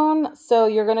iPhone, so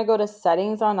you're gonna go to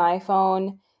settings on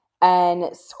iPhone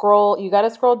and scroll. You got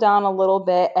to scroll down a little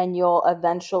bit, and you'll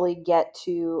eventually get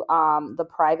to the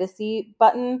privacy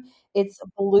button. It's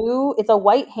blue. It's a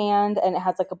white hand, and it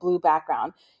has like a blue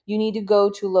background. You need to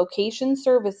go to location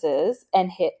services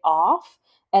and hit off,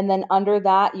 and then under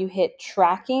that you hit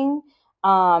tracking.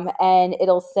 And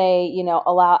it'll say,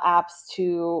 allow apps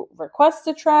to request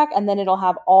to track, and then it'll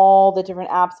have all the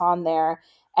different apps on there.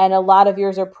 And a lot of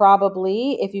yours are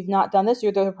probably, if you've not done this,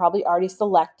 they're probably already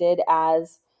selected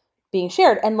as being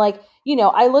shared. And like,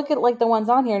 I look at like the ones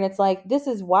on here and it's like, this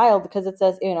is wild because it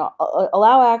says,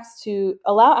 allow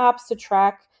apps to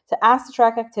track, to ask to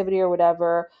track activity or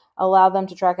whatever, allow them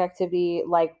to track activity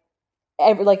like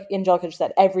Angelica just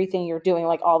said, everything you're doing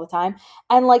like all the time.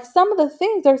 And like some of the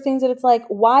things, there's things that it's like,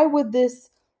 why would this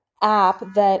app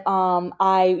that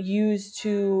I use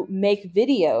to make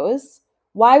videos,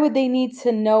 why would they need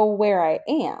to know where I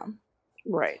am?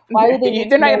 Right. Why would they need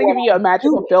They're to not know going to what give you a I'm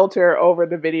magical doing? filter over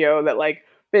the video that like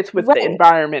fits with the Right.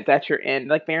 environment that you're in.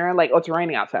 Like they're like, oh, it's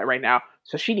raining outside right now,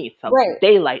 so she needs some Right.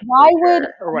 daylight Why would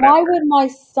filter or why whatever. would my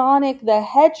Sonic the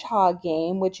Hedgehog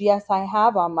game, which yes I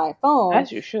have on my phone,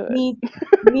 As you should. need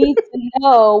need to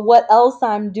know what else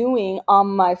I'm doing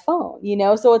on my phone?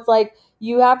 So it's like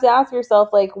you have to ask yourself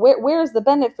like where's the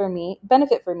benefit for me?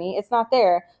 It's not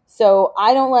there. So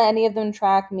I don't let any of them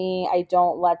track me. I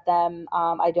don't let them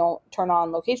I don't turn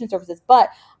on location services. But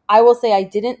I will say I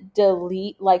didn't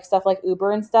delete like stuff like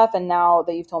Uber and stuff, and now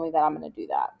that you've told me that, I'm gonna do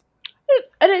that.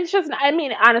 And it's just, I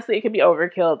mean, honestly, it could be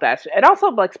overkill. That's and also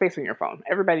like space on your phone.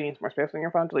 Everybody needs more space on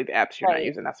your phone. Delete the apps you're not Right.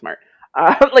 using. That's smart.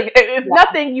 Like if Yeah.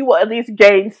 nothing, you will at least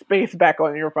gain space back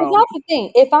on your Because phone. that's the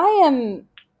thing. If I am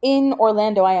in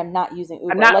Orlando, I am not using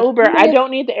I'm Uber. not Like Uber. even I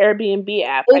don't need the Airbnb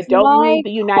app. I if don't my need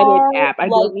the United car app. I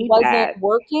like don't need wasn't that.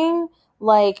 working,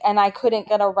 like and I couldn't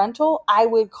get a rental, I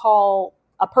would call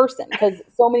a person because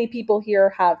so many people here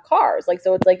have cars. Like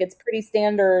so it's like it's pretty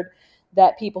standard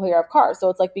that people here have cars. So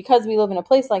it's like because we live in a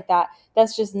place like that,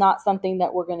 that's just not something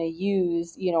that we're gonna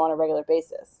use, on a regular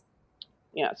basis.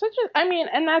 Yeah, so just I mean,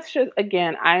 and that's just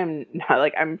again, I am not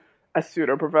like I'm a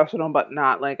pseudo professional, but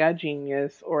not like a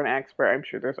genius or an expert. I'm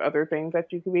sure there's other things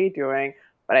that you could be doing,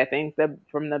 but I think that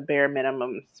from the bare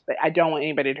minimum, I don't want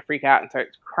anybody to freak out and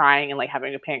start crying and like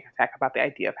having a panic attack about the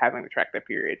idea of having to track their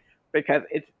period because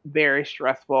it's very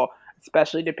stressful,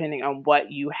 especially depending on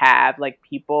what you have. Like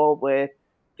people with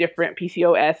different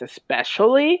PCOS,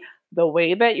 especially the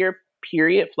way that your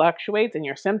period fluctuates and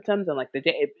your symptoms and like the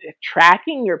day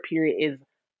tracking your period is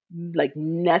like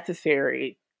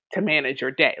necessary to manage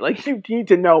your day. Like you need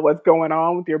to know what's going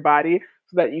on with your body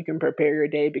so that you can prepare your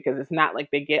day because it's not like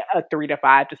they get a 3 to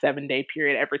 5 to 7 day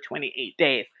period every 28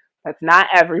 days. That's not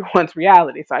everyone's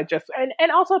reality. So I just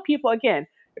and also people again,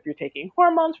 if you're taking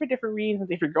hormones for different reasons,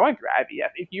 if you're going through IVF,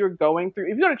 if you're going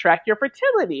to track your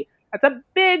fertility, that's a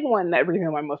big one. That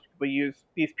reason why most people use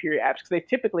these period apps because they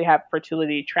typically have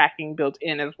fertility tracking built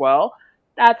in as well.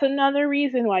 That's another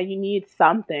reason why you need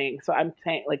something. So I'm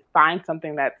saying, like, find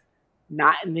something that's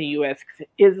not in the U.S.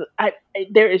 Cause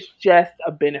there is just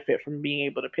a benefit from being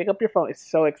able to pick up your phone. It's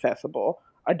so accessible,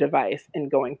 a device,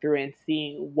 and going through and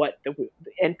seeing what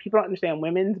and people don't understand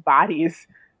women's bodies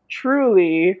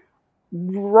truly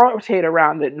rotate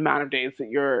around the amount of days that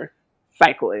your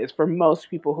cycle is. For most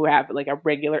people who have like a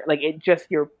regular, like it just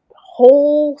your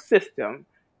whole system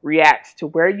reacts to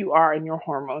where you are in your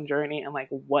hormone journey and like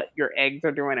what your eggs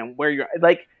are doing and where you're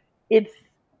like it's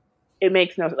it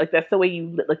makes no like that's the way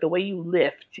you like the way you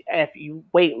lift. If you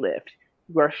weight lift,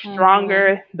 you are Mhm.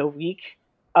 stronger the week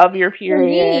of your For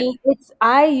period. me, it's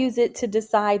I use it to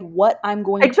decide what I'm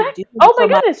going to do Exactly. Oh my for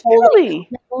my goodness, whole day. truly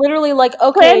Like, literally, like, plan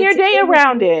okay, your today day would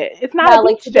around be it. It's not yeah, a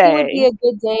like beach today would be day. a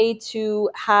good day to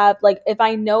have like if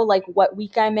I know like what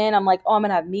week I'm in, I'm like, oh, I'm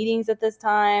gonna have meetings at this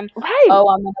time. Right. Oh,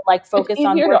 I'm gonna like It's focus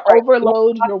on easier work to where I can't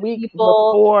overload talk your to week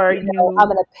people. before I'm you.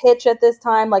 gonna pitch at this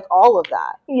time, like all of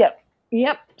that. Yep.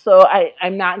 Yep. So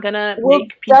I'm not gonna We'll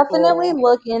make definitely people.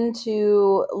 look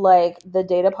into like the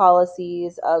data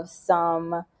policies of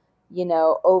some,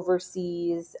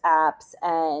 overseas apps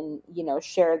and,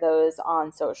 share those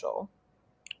on social.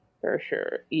 For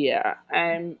sure. Yeah.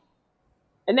 And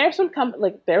there's some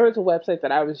like there was a website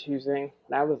that I was using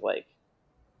when I was like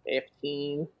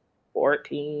 15,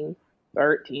 14.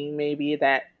 13 maybe,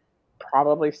 that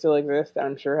probably still exists.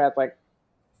 I'm sure has like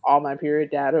all my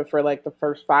period data for like the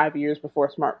first 5 years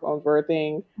before smartphones were a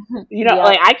thing. Yep.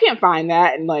 Like I can't find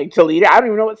that and like delete it. I don't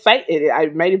even know what site it is. I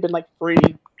might have been like free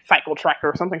cycle tracker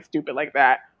or something stupid like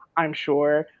that. I'm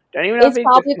sure. Don't even know if It's it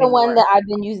exists probably the one anymore. that I've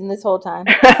been using this whole time.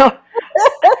 I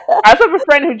also have a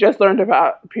friend who just learned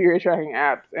about period tracking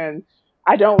apps, and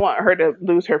I don't want her to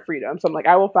lose her freedom. So I'm like,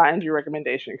 I will find your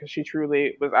recommendation because she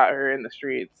truly was out here in the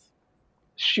streets.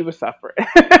 She was suffering.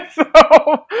 So,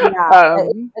 Yeah.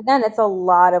 um, Again, it's a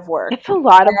lot of work. it's a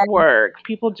lot of work.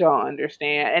 People don't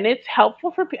understand, and it's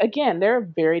helpful for again. There are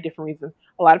very different reasons.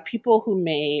 A lot of people who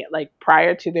may like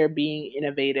prior to there being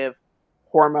innovative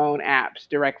hormone apps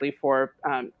directly for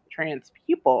trans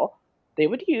people, they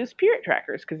would use period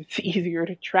trackers because it's easier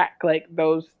to track like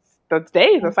those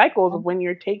days, the cycles of when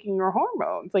you're taking your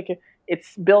hormones. Like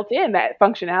it's built in. That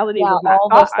functionality Yeah, was not all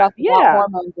the thought. stuff about Yeah.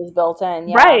 hormones is built in.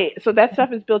 Yeah. Right. So that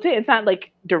stuff is built in. It's not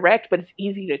like direct, but it's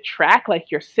easy to track like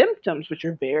your symptoms, which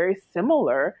are very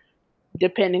similar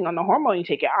depending on the hormone you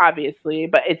take it, obviously,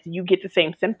 but it's you get the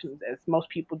same symptoms as most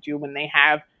people do when they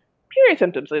have period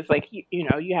symptoms. It's like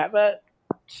you have a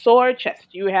sore chest,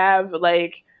 you have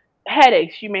like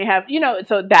headaches, you may have,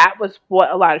 so that was what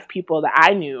a lot of people that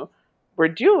I knew were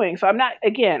doing. So I'm not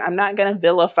going to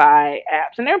vilify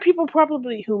apps. And there are people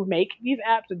probably who make these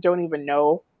apps that don't even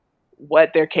know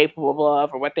what they're capable of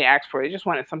or what they ask for. They just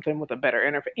wanted something with a better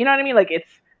interface. You know what I mean? Like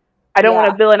I don't want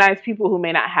Yeah. to villainize people who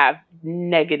may not have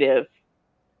negative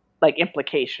like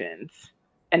implications.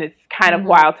 And it's kind of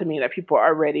wild to me that people are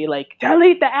already like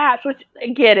delete the apps, which I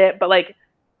get it, but like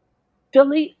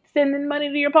delete sending money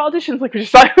to your politicians, like we're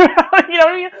just talking about. You know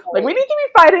what I mean? Like we need to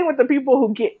be fighting with the people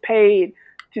who get paid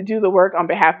to do the work on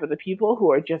behalf of the people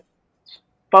who are just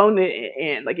phoned it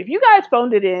in. Like if you guys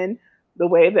phoned it in the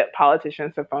way that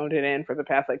politicians have phoned it in for the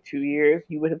past like 2 years,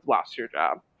 you would have lost your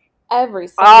job. Every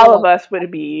single All of one. us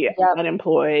would be Yep.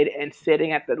 unemployed and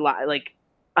sitting at the like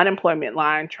unemployment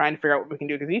line trying to figure out what we can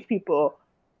do because these people,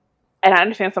 and I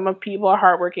understand some of people are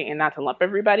hardworking and not to lump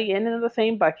everybody in into the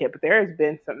same bucket, but there has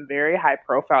been some very high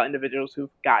profile individuals who've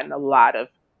gotten a lot of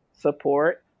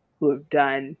support who have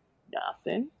done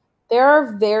nothing. There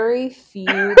are very few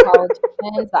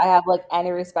politicians that I have like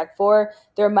any respect for.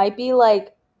 There might be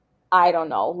like, I don't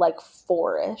know, like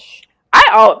four-ish.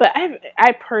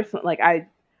 I personally like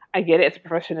I get it. It's a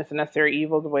profession. It's a necessary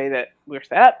evil. The way that we're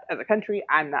set up as a country,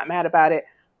 I'm not mad about it.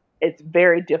 It's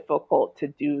very difficult to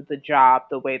do the job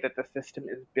the way that the system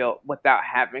is built without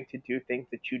having to do things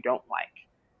that you don't like.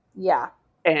 Yeah.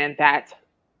 And that's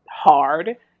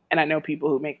hard. And I know people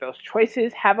who make those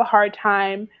choices have a hard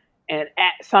time. And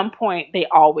at some point, they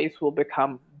always will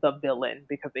become the villain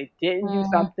because they didn't do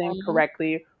something Mhm.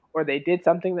 correctly or they did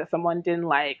something that someone didn't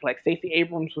like. Like Stacey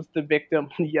Abrams was the victim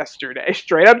yesterday,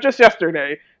 straight up just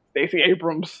yesterday. Stacey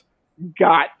Abrams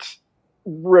got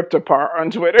ripped apart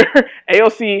on Twitter.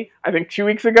 AOC, I think 2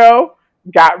 weeks ago,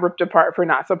 got ripped apart for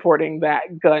not supporting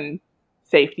that gun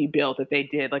safety bill that they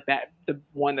did, like that the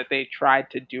one that they tried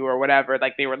to do or whatever.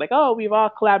 Like they were like, oh, we've all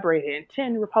collaborated, and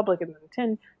 10 Republicans and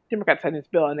 10 Democrats had this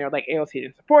bill, and they were like, AOC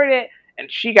didn't support it,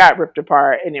 and she got ripped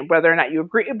apart. And then whether or not you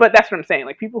agree, but that's what I'm saying.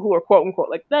 Like people who are quote unquote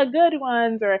like the good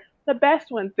ones or the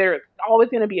best ones, there's always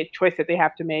going to be a choice that they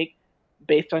have to make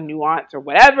based on nuance or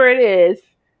whatever it is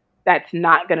that's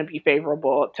not going to be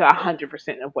favorable to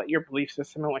 100% of what your belief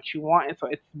system and what you want. And so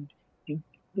you,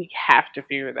 we have to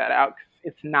figure that out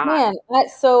because it's not Man,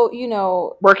 so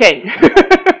working.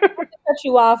 cut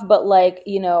you off, but like,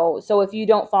 so if you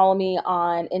don't follow me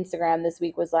on Instagram, this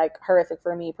week was like horrific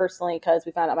for me personally because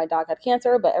we found out my dog had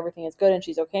cancer, but everything is good and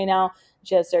she's okay now.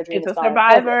 She has surgery and It's it's a gone.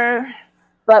 It's over. survivor.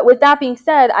 But with that being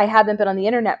said, I haven't been on the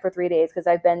internet for 3 days because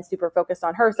I've been super focused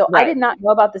on her. So I Right. did not know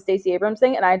about the Stacey Abrams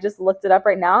thing, and I just looked it up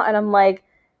right now, and I'm like,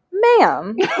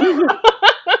 ma'am,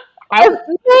 I feel like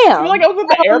ma'am, I was at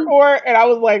the airport and I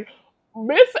was like,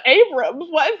 Miss Abrams,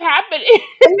 what is happening?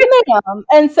 ma'am.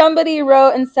 And somebody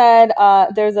wrote and said,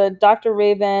 there's a Dr.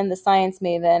 Raven, the science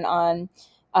maven, on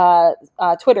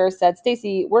Twitter said,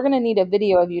 Stacey, we're going to need a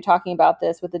video of you talking about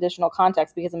this with additional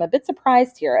context because I'm a bit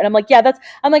surprised here. And I'm like, yeah,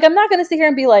 I'm not going to sit here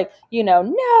and be like,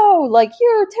 no, like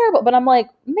you're terrible. But I'm like,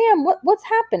 ma'am, what's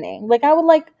happening? Like, I would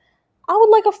like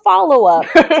a follow up.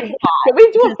 Can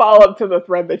we do a follow up to the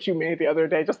thread that you made the other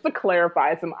day just to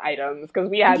clarify some items? Because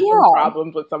we had some Yeah.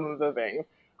 problems with some of the things.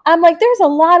 I'm like, there's a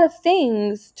lot of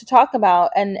things to talk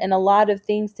about and a lot of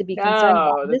things to be concerned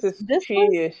about. This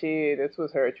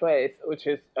was her choice, which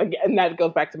is again, and that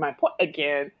goes back to my point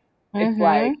again. It's Mm-hmm.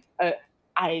 like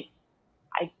I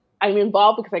I I'm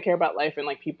involved because I care about life and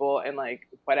like people and like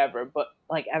whatever. But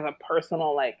like as a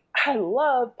personal, like I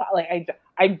love like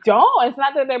I don't. It's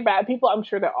not that they're bad people. I'm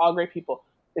sure they're all great people.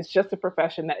 It's just a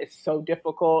profession that is so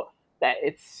difficult that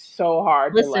it's so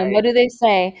hard to Listen, what like do they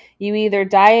say? You either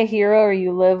die a hero or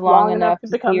you live long long enough enough to to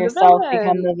see become the yourself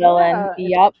become villain. the villain.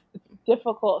 Yeah, Yep. it's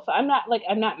difficult. So I'm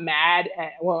not mad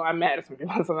at. Well, I'm mad at some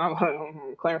people. So I'm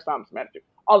like, Clarence Thomas mad at you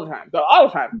all the time. So all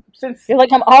the time since You're like,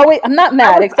 I'm not I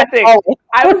mad, was. I except think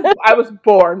always. I was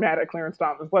born mad at Clarence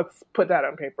Thomas. Let's put that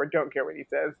on paper. Don't care what he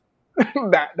says.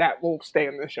 that will stay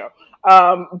in the show.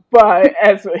 But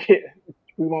as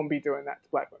we won't be doing that to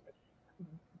black women.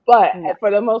 But No.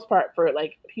 for the most part, for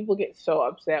like people get so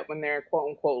upset when they're quote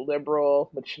unquote liberal,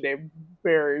 which they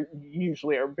very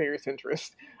usually are very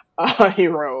centrist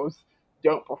heroes,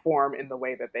 don't perform in the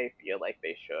way that they feel like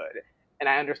they should. And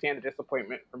I understand the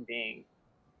disappointment from being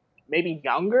maybe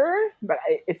younger, but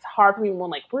it's hard for me when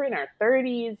like we're in our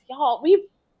 30s, y'all. We've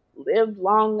lived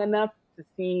long enough to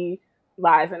see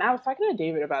lies. And I was talking to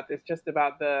David about this, just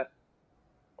about the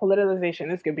politicization.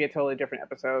 This could be a totally different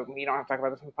episode. We don't have to talk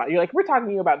about this in the pod. You're like, we're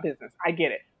talking about business. I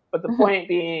get it. But the point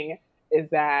being is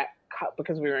that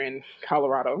because we were in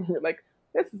Colorado, we're like,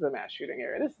 this is a mass shooting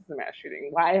area. This is a mass shooting.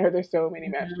 Why are there so many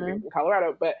mass shootings in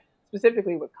Colorado? But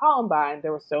specifically with Columbine,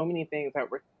 there were so many things that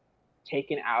were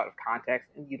taken out of context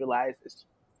and utilized as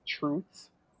truths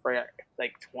for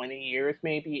like 20 years,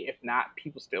 maybe. If not,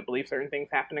 people still believe certain things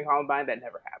happened in Columbine that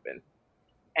never happened.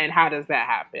 And how does that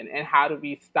happen? And how do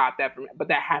we stop that from? But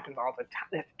that happens all the time.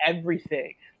 There's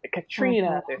everything. The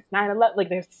Katrina. There's 9/11. Like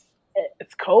there's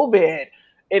it's COVID.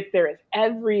 If there is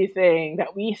everything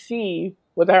that we see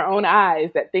with our own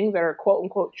eyes, that things that are quote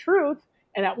unquote truth,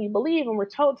 and that we believe, and we're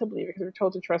told to believe because we're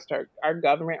told to trust our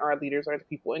government, our leaders, or the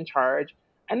people in charge.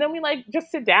 And then we like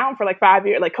just sit down for like 5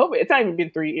 years. Like COVID, it's not even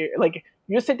been 3 years. Like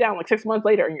you just sit down like 6 months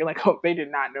later, and you're like, oh, they did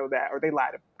not know that, or they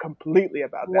lied completely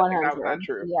about that. Like that was not 100.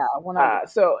 true. Yeah,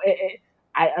 100.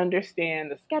 I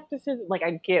understand the skepticism. Like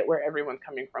I get where everyone's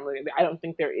coming from. Like, I don't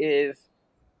think there is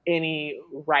any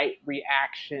right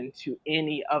reaction to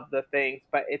any of the things,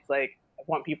 but it's like I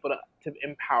want people to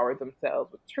empower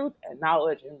themselves with truth and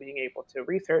knowledge and being able to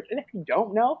research. And if you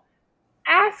don't know,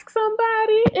 ask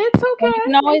somebody. It's And you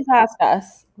can always okay. ask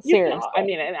us. You can. Seriously. I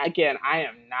mean, and again, I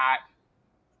am not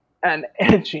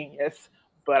a genius,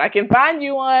 but I can find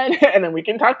you one, and then we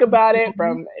can talk about it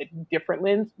from a different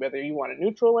lens, whether you want a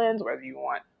neutral lens, whether you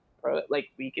want, like,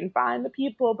 we can find the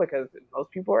people because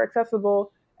most people are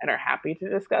accessible and are happy to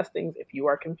discuss things if you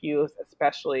are confused,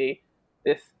 especially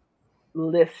this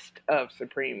list of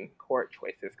Supreme Court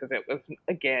choices, because it was,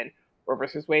 again, Roe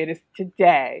versus Wade is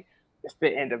today. It's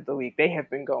the end of the week. They have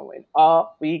been going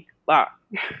all week long.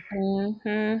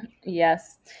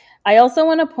 Yes. I also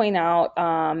want to point out,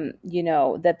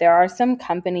 that there are some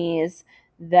companies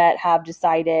that have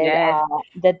decided Yes.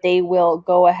 that they will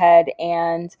go ahead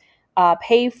and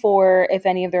pay for if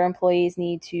any of their employees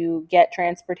need to get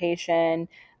transportation,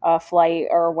 flight,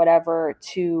 or whatever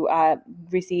to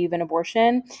receive an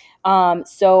abortion.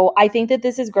 So I think that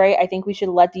this is great. I think we should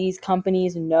let these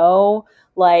companies know,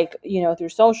 like, through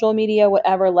social media,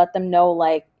 whatever, let them know,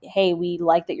 like, hey, we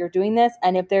like that you're doing this.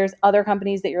 And if there's other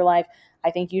companies that you're like, I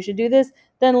think you should do this,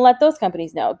 then let those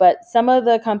companies know. But some of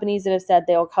the companies that have said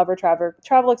they'll cover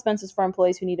travel expenses for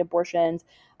employees who need abortions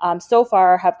so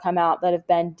far have come out that have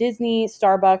been Disney,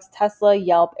 Starbucks, Tesla,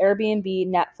 Yelp, Airbnb,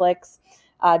 Netflix,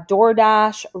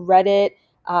 DoorDash, Reddit,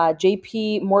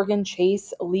 JP Morgan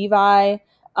Chase, Levi.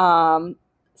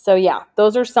 So yeah,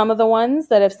 those are some of the ones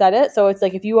that have said it. So it's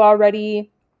like if you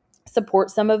already support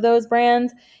some of those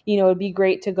brands, it'd be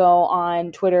great to go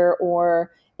on Twitter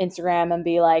or Instagram and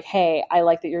be like, hey, I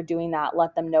like that you're doing that.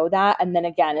 Let them know that. And then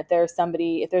again, if there's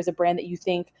a brand that you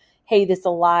think, hey, this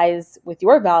aligns with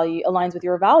your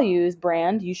values,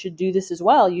 brand, you should do this as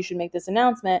well. You should make this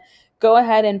announcement. Go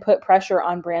ahead and put pressure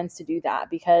on brands to do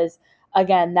that, because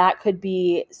again, that could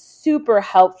be super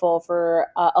helpful for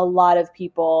a lot of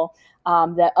people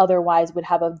that otherwise would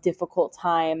have a difficult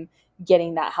time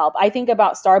getting that help. I think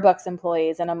about Starbucks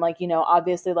employees, and I'm like,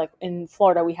 obviously, like in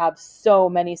Florida, we have so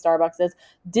many Starbuckses.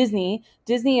 Disney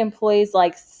employs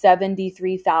like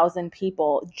 73,000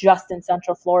 people just in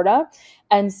Central Florida.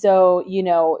 And so,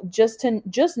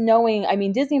 just knowing, I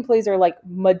mean, Disney employees are like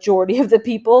majority of the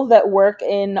people that work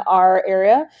in our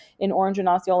area in Orange and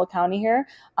Osceola County here.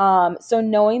 So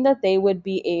knowing that they would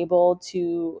be able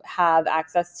to have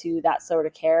access to that sort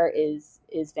of care is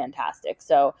fantastic.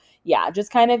 So yeah,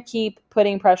 just kind of keep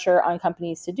putting pressure on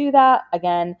companies to do that.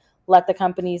 Again, let the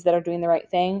companies that are doing the right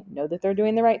thing know that they're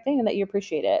doing the right thing and that you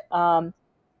appreciate it.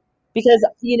 Because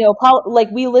like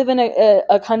we live in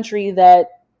a country that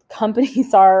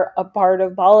companies are a part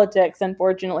of politics,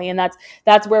 unfortunately, and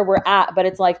that's where we're at. But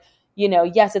it's like,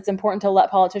 yes, it's important to let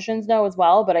politicians know as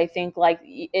well, but I think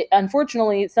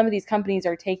unfortunately, some of these companies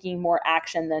are taking more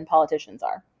action than politicians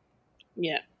are.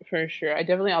 Yeah, for sure. I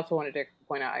definitely also wanted to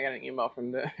point out I got an email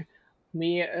from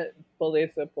we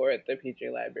fully support the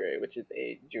PJ Library, which is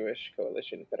a Jewish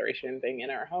Coalition Federation thing in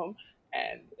our home,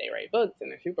 and they write books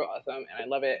and they're super awesome, and I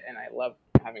love it, and I love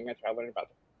having my child learn about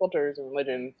the cultures and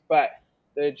religions. But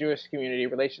the Jewish Community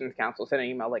Relations Council sent an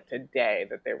email like today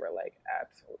that they were like,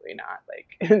 absolutely not,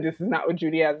 like this is not what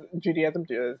Judaism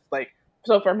does. Like,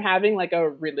 so from having like a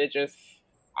religious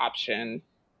option,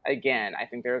 again, I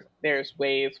think there's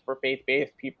ways for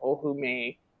faith-based people who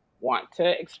may want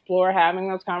to explore having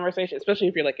those conversations, especially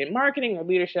if you're like in marketing or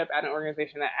leadership at an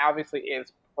organization that obviously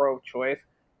is pro-choice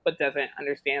but doesn't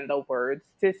understand the words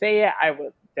to say it. I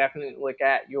would definitely look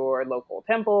at your local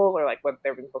temple or like what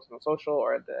they're being posted on social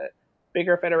or the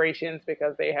bigger federations,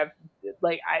 because they have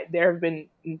there have been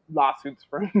lawsuits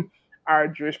from our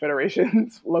Jewish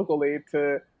federations locally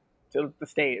to the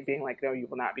state being like, no, you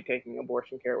will not be taking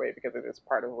abortion care away because it is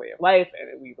part of a way of life,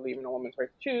 and we believe in a woman's right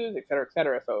to choose, et cetera, et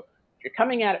cetera. So if you're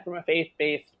coming at it from a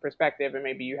faith-based perspective, and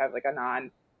maybe you have like a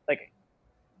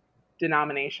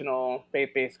denominational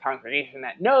faith-based congregation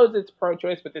that knows it's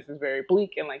pro-choice, but this is very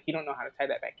bleak, and like you don't know how to tie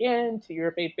that back into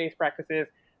your faith-based practices,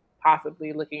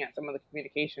 possibly looking at some of the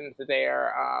communications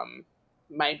there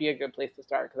might be a good place to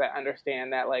start, because I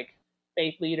understand that like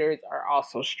faith leaders are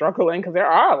also struggling, because there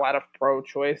are a lot of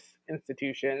pro-choice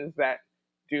institutions that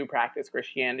do practice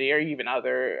Christianity or even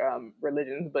other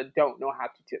religions, but don't know how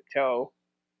to tiptoe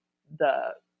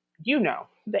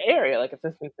the area. Like, it's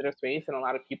a sensitive space, and a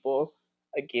lot of people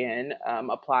again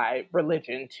apply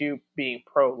religion to being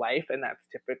pro-life, and that's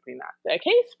typically not the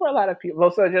case for a lot of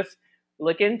people. So just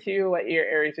look into what your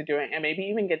areas are doing, and maybe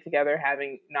even get together,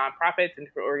 having nonprofits and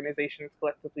different organizations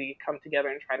collectively come together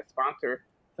and try to sponsor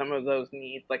some of those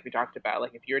needs, like we talked about.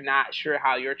 Like, if you're not sure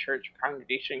how your church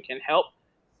congregation can help,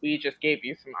 we just gave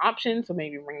you some options. So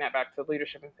maybe bring that back to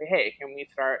leadership and say, hey, can we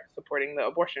start supporting the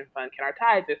abortion fund? Can our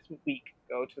tithe this week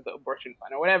go to the abortion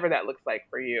fund, or whatever that looks like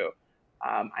for you?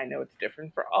 I know it's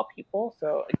different for all people.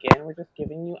 So again, we're just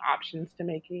giving you options to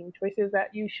making choices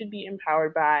that you should be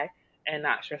empowered by and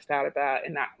not stressed out about,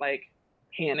 and not like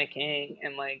panicking.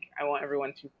 And like, I want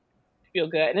everyone to feel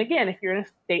good. And again, if you're in a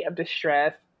state of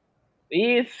distress,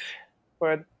 please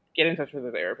get in touch with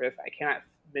a therapist. I cannot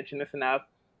mention this enough.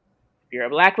 If you're a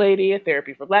Black lady,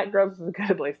 therapy for Black girls is a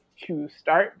good place to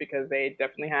start, because they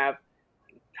definitely have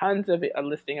tons of a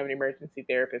listing of emergency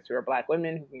therapists who are Black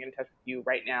women who can get in touch with you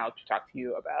right now to talk to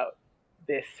you about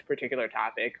this particular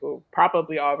topic, who are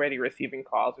probably already receiving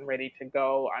calls and ready to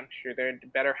go. I'm sure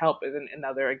BetterHelp is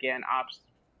another, again, ops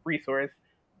resource.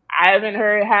 I haven't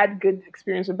had good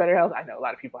experience with BetterHelp. I know a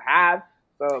lot of people have.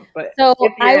 So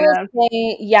I will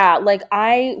say, yeah, like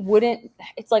I wouldn't,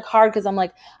 it's like hard because I'm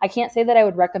like, I can't say that I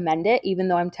would recommend it, even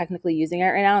though I'm technically using it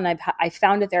right now. And I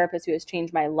found a therapist who has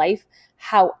changed my life.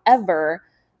 However,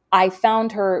 I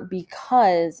found her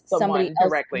because somebody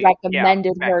else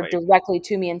recommended her directly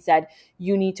to me and said,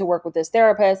 you need to work with this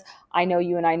therapist. I know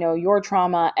you and I know your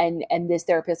trauma, and this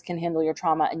therapist can handle your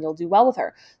trauma and you'll do well with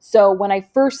her. So when I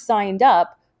first signed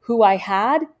up, who I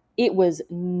had, it was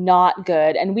not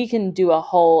good. And we can do a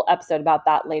whole episode about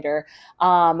that later.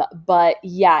 But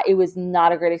yeah, it was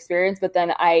not a great experience. But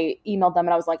then I emailed them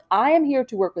and I was like, I am here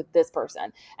to work with this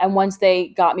person. And once they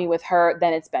got me with her,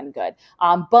 then it's been good.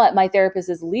 But my therapist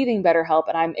is leaving BetterHelp,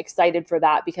 and I'm excited for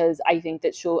that, because I think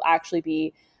that she'll actually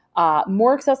be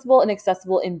more accessible and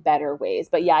accessible in better ways.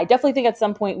 But yeah, I definitely think at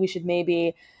some point we should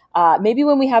maybe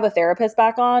when we have a therapist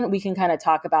back on, we can kind of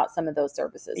talk about some of those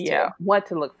services too. Yeah, what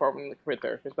to look for when looking for a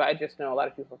therapist. But I just know a lot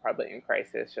of people are probably in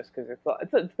crisis just because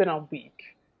it's been a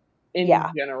week in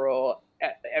general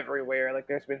everywhere. Like,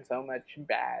 there's been so much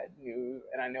bad news,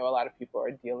 and I know a lot of people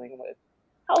are dealing with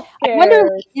healthcare. I wonder,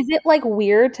 is it like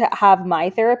weird to have my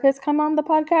therapist come on the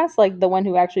podcast, like the one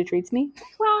who actually treats me?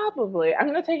 Probably. I'm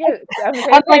gonna take it. I'm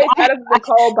gonna take it out of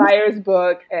Nicole Byer's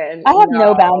book, and I have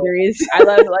no boundaries. I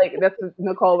love, like, that's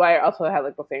Nicole Byer also had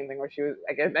like the same thing where she was.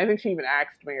 I think she even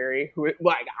asked Mary, who,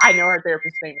 like, I know her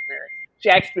therapist's name is Mary. She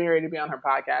asked Mary to be on her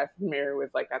podcast. Mary was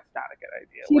like, "That's not a good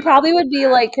idea." She probably would be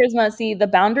like, "Charisma, see the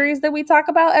boundaries that we talk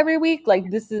about every week.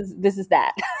 Like, this is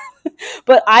that."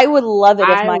 But I would love it if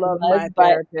I love my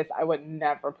therapist. I would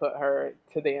never put her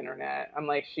to the internet. I'm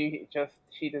like, she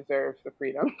deserves the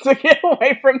freedom to get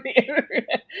away from the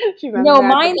internet. She's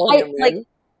mine.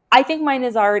 I think mine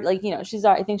is already, like, she's.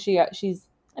 I think she's.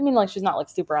 I mean, like, she's not like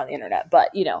super on the internet,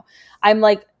 but I'm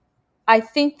like, I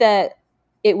think that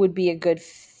it would be a good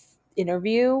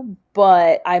interview,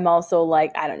 but I'm also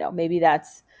like, I don't know, maybe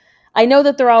that's, I know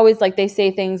that they're always like, they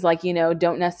say things like,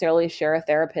 don't necessarily share a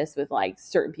therapist with like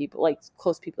certain people, like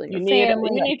close people in You your need family,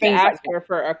 you like need to things like ask that. her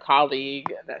for a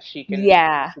colleague that she can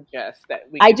Yeah. suggest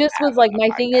that we I can just have was on like, the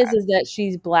my thing podcast. is that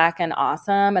she's Black and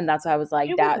awesome. And that's why I was like,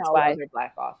 You would that's know why, other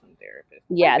Black awesome therapists.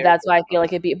 My yeah, that's therapist why I feel knows.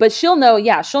 like it'd be, but she'll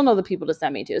know the people to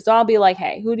send me to. So I'll be like,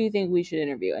 hey, who do you think we should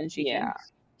interview? And she can Yeah,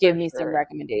 give for me some sure.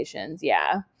 recommendations.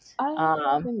 Yeah. Other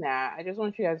Um, than that, I just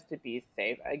want you guys to be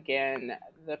safe. Again,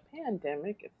 the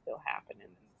pandemic is still happening in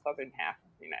the southern half of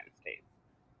the United States.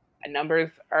 And numbers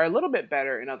are a little bit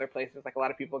better in other places. Like a lot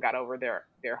of people got over their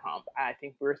hump. I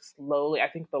think we're slowly. I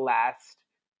think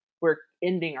we're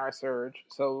ending our surge,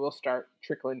 so we'll start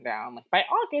trickling down. Like by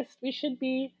August, we should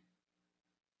be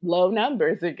low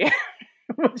numbers again,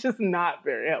 which is not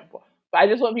very helpful. But I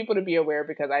just want people to be aware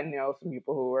because I know some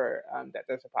people who were that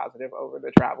tested positive over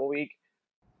the travel week.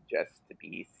 Just to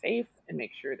be safe and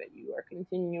make sure that you are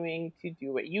continuing to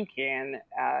do what you can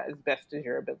as best as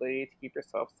your ability to keep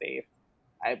yourself safe.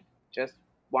 I just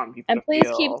want people and to please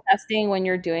keep feel. testing when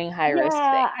you're doing high risk things.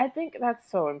 Yeah, I think that's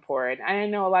so important. I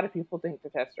know a lot of people think the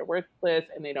tests are worthless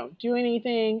and they don't do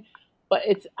anything, but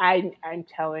I'm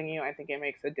telling you, I think it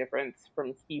makes a difference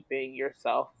from keeping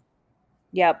yourself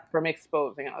Yep. from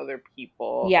exposing other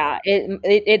people. Yeah.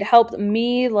 It helped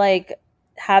me, like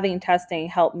having testing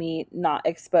helped me not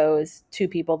expose two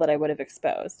people that I would have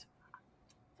exposed.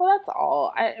 So that's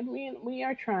all. I mean, we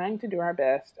are trying to do our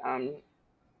best.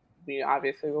 We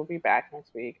obviously will be back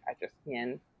next week. I just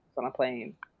again was on a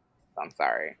plane, so I'm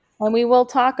sorry. And we will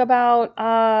talk about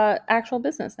actual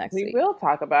business next We week. will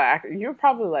talk about. You're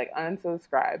probably like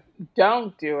unsubscribe.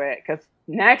 Don't do it because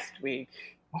next week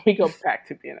we go back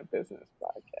to being a business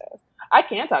podcast. I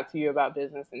can talk to you about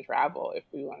business and travel if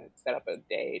we want to set up a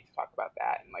day to talk about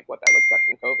that and like what that looks like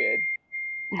in COVID.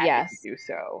 Happy to Yes. do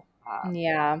so.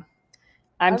 Yeah.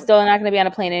 I'm I, still not going to be on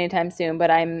a plane anytime soon,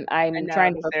 but I I'm know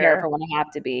trying to because prepare for when I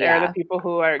have to be. there are the Yeah. people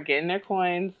who are getting their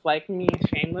coins like me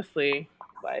shamelessly.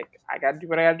 Like I got to do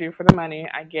what I got to do for the money.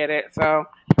 I get it. So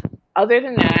other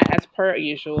than that, as per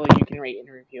usual, you can rate and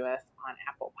review us on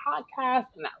Apple Podcasts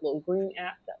and that little green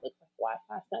app that looks like a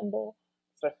Wi-Fi symbol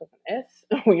starts with an S.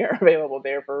 We are available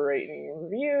there for rating and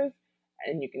reviews,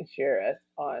 and you can share us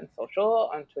on social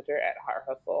on Twitter at Heart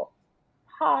Hustle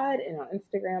Pod and on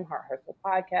Instagram Heart Hustle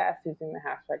Podcast using the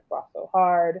hashtag Boss So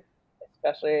Hard.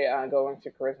 Especially going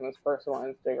to Charisma's personal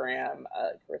Instagram,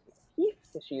 Charisma Keith,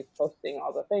 because she's posting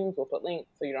all the things. We'll put links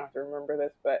so you don't have to remember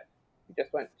this, but we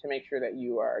just want to make sure that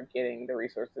you are getting the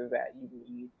resources that you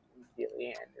need immediately,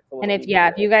 and it's a And little if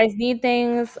easier. you guys need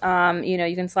things,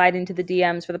 you can slide into the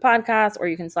DMs for the podcast, or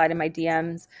you can slide in my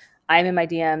DMs. I'm in my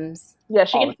DMs. Yeah,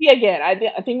 she All can the see again. I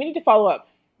think we need to follow up.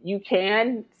 You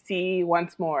can see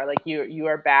once more, like you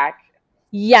are back,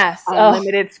 Yes. Oh,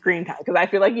 unlimited screen time. Because I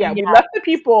feel like we yeah. left the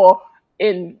people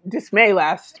in dismay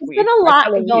last There's been week a by lot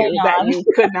telling going you that on. you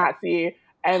could not see,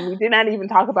 and we did not even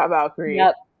talk about Valkyrie.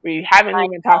 Yep. We haven't I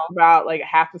even know. talked about like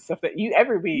half the stuff that you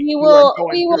every week We you are will going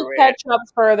we will through it. catch up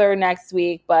further next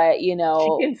week, but She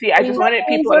can see. I just wanted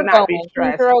things people to are not be going. Things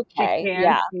stressed. are She okay. can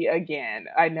Yeah. see again.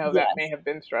 I know that may Yes. have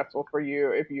been stressful for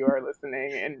you if you are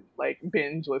listening and like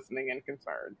binge listening and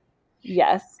concerned. She can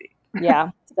Yes. see. Yeah.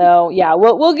 So yeah,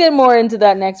 we'll get more into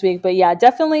that next week. But yeah,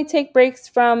 definitely take breaks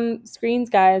from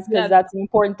screens, guys, because That's that's an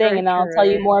important thing. for And I'll tell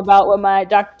you sure. more about what my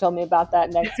doctor told me about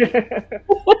that next week.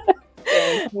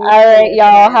 Thank you All for right,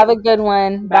 y'all. Have a listening. good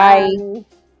one. Bye. Bye.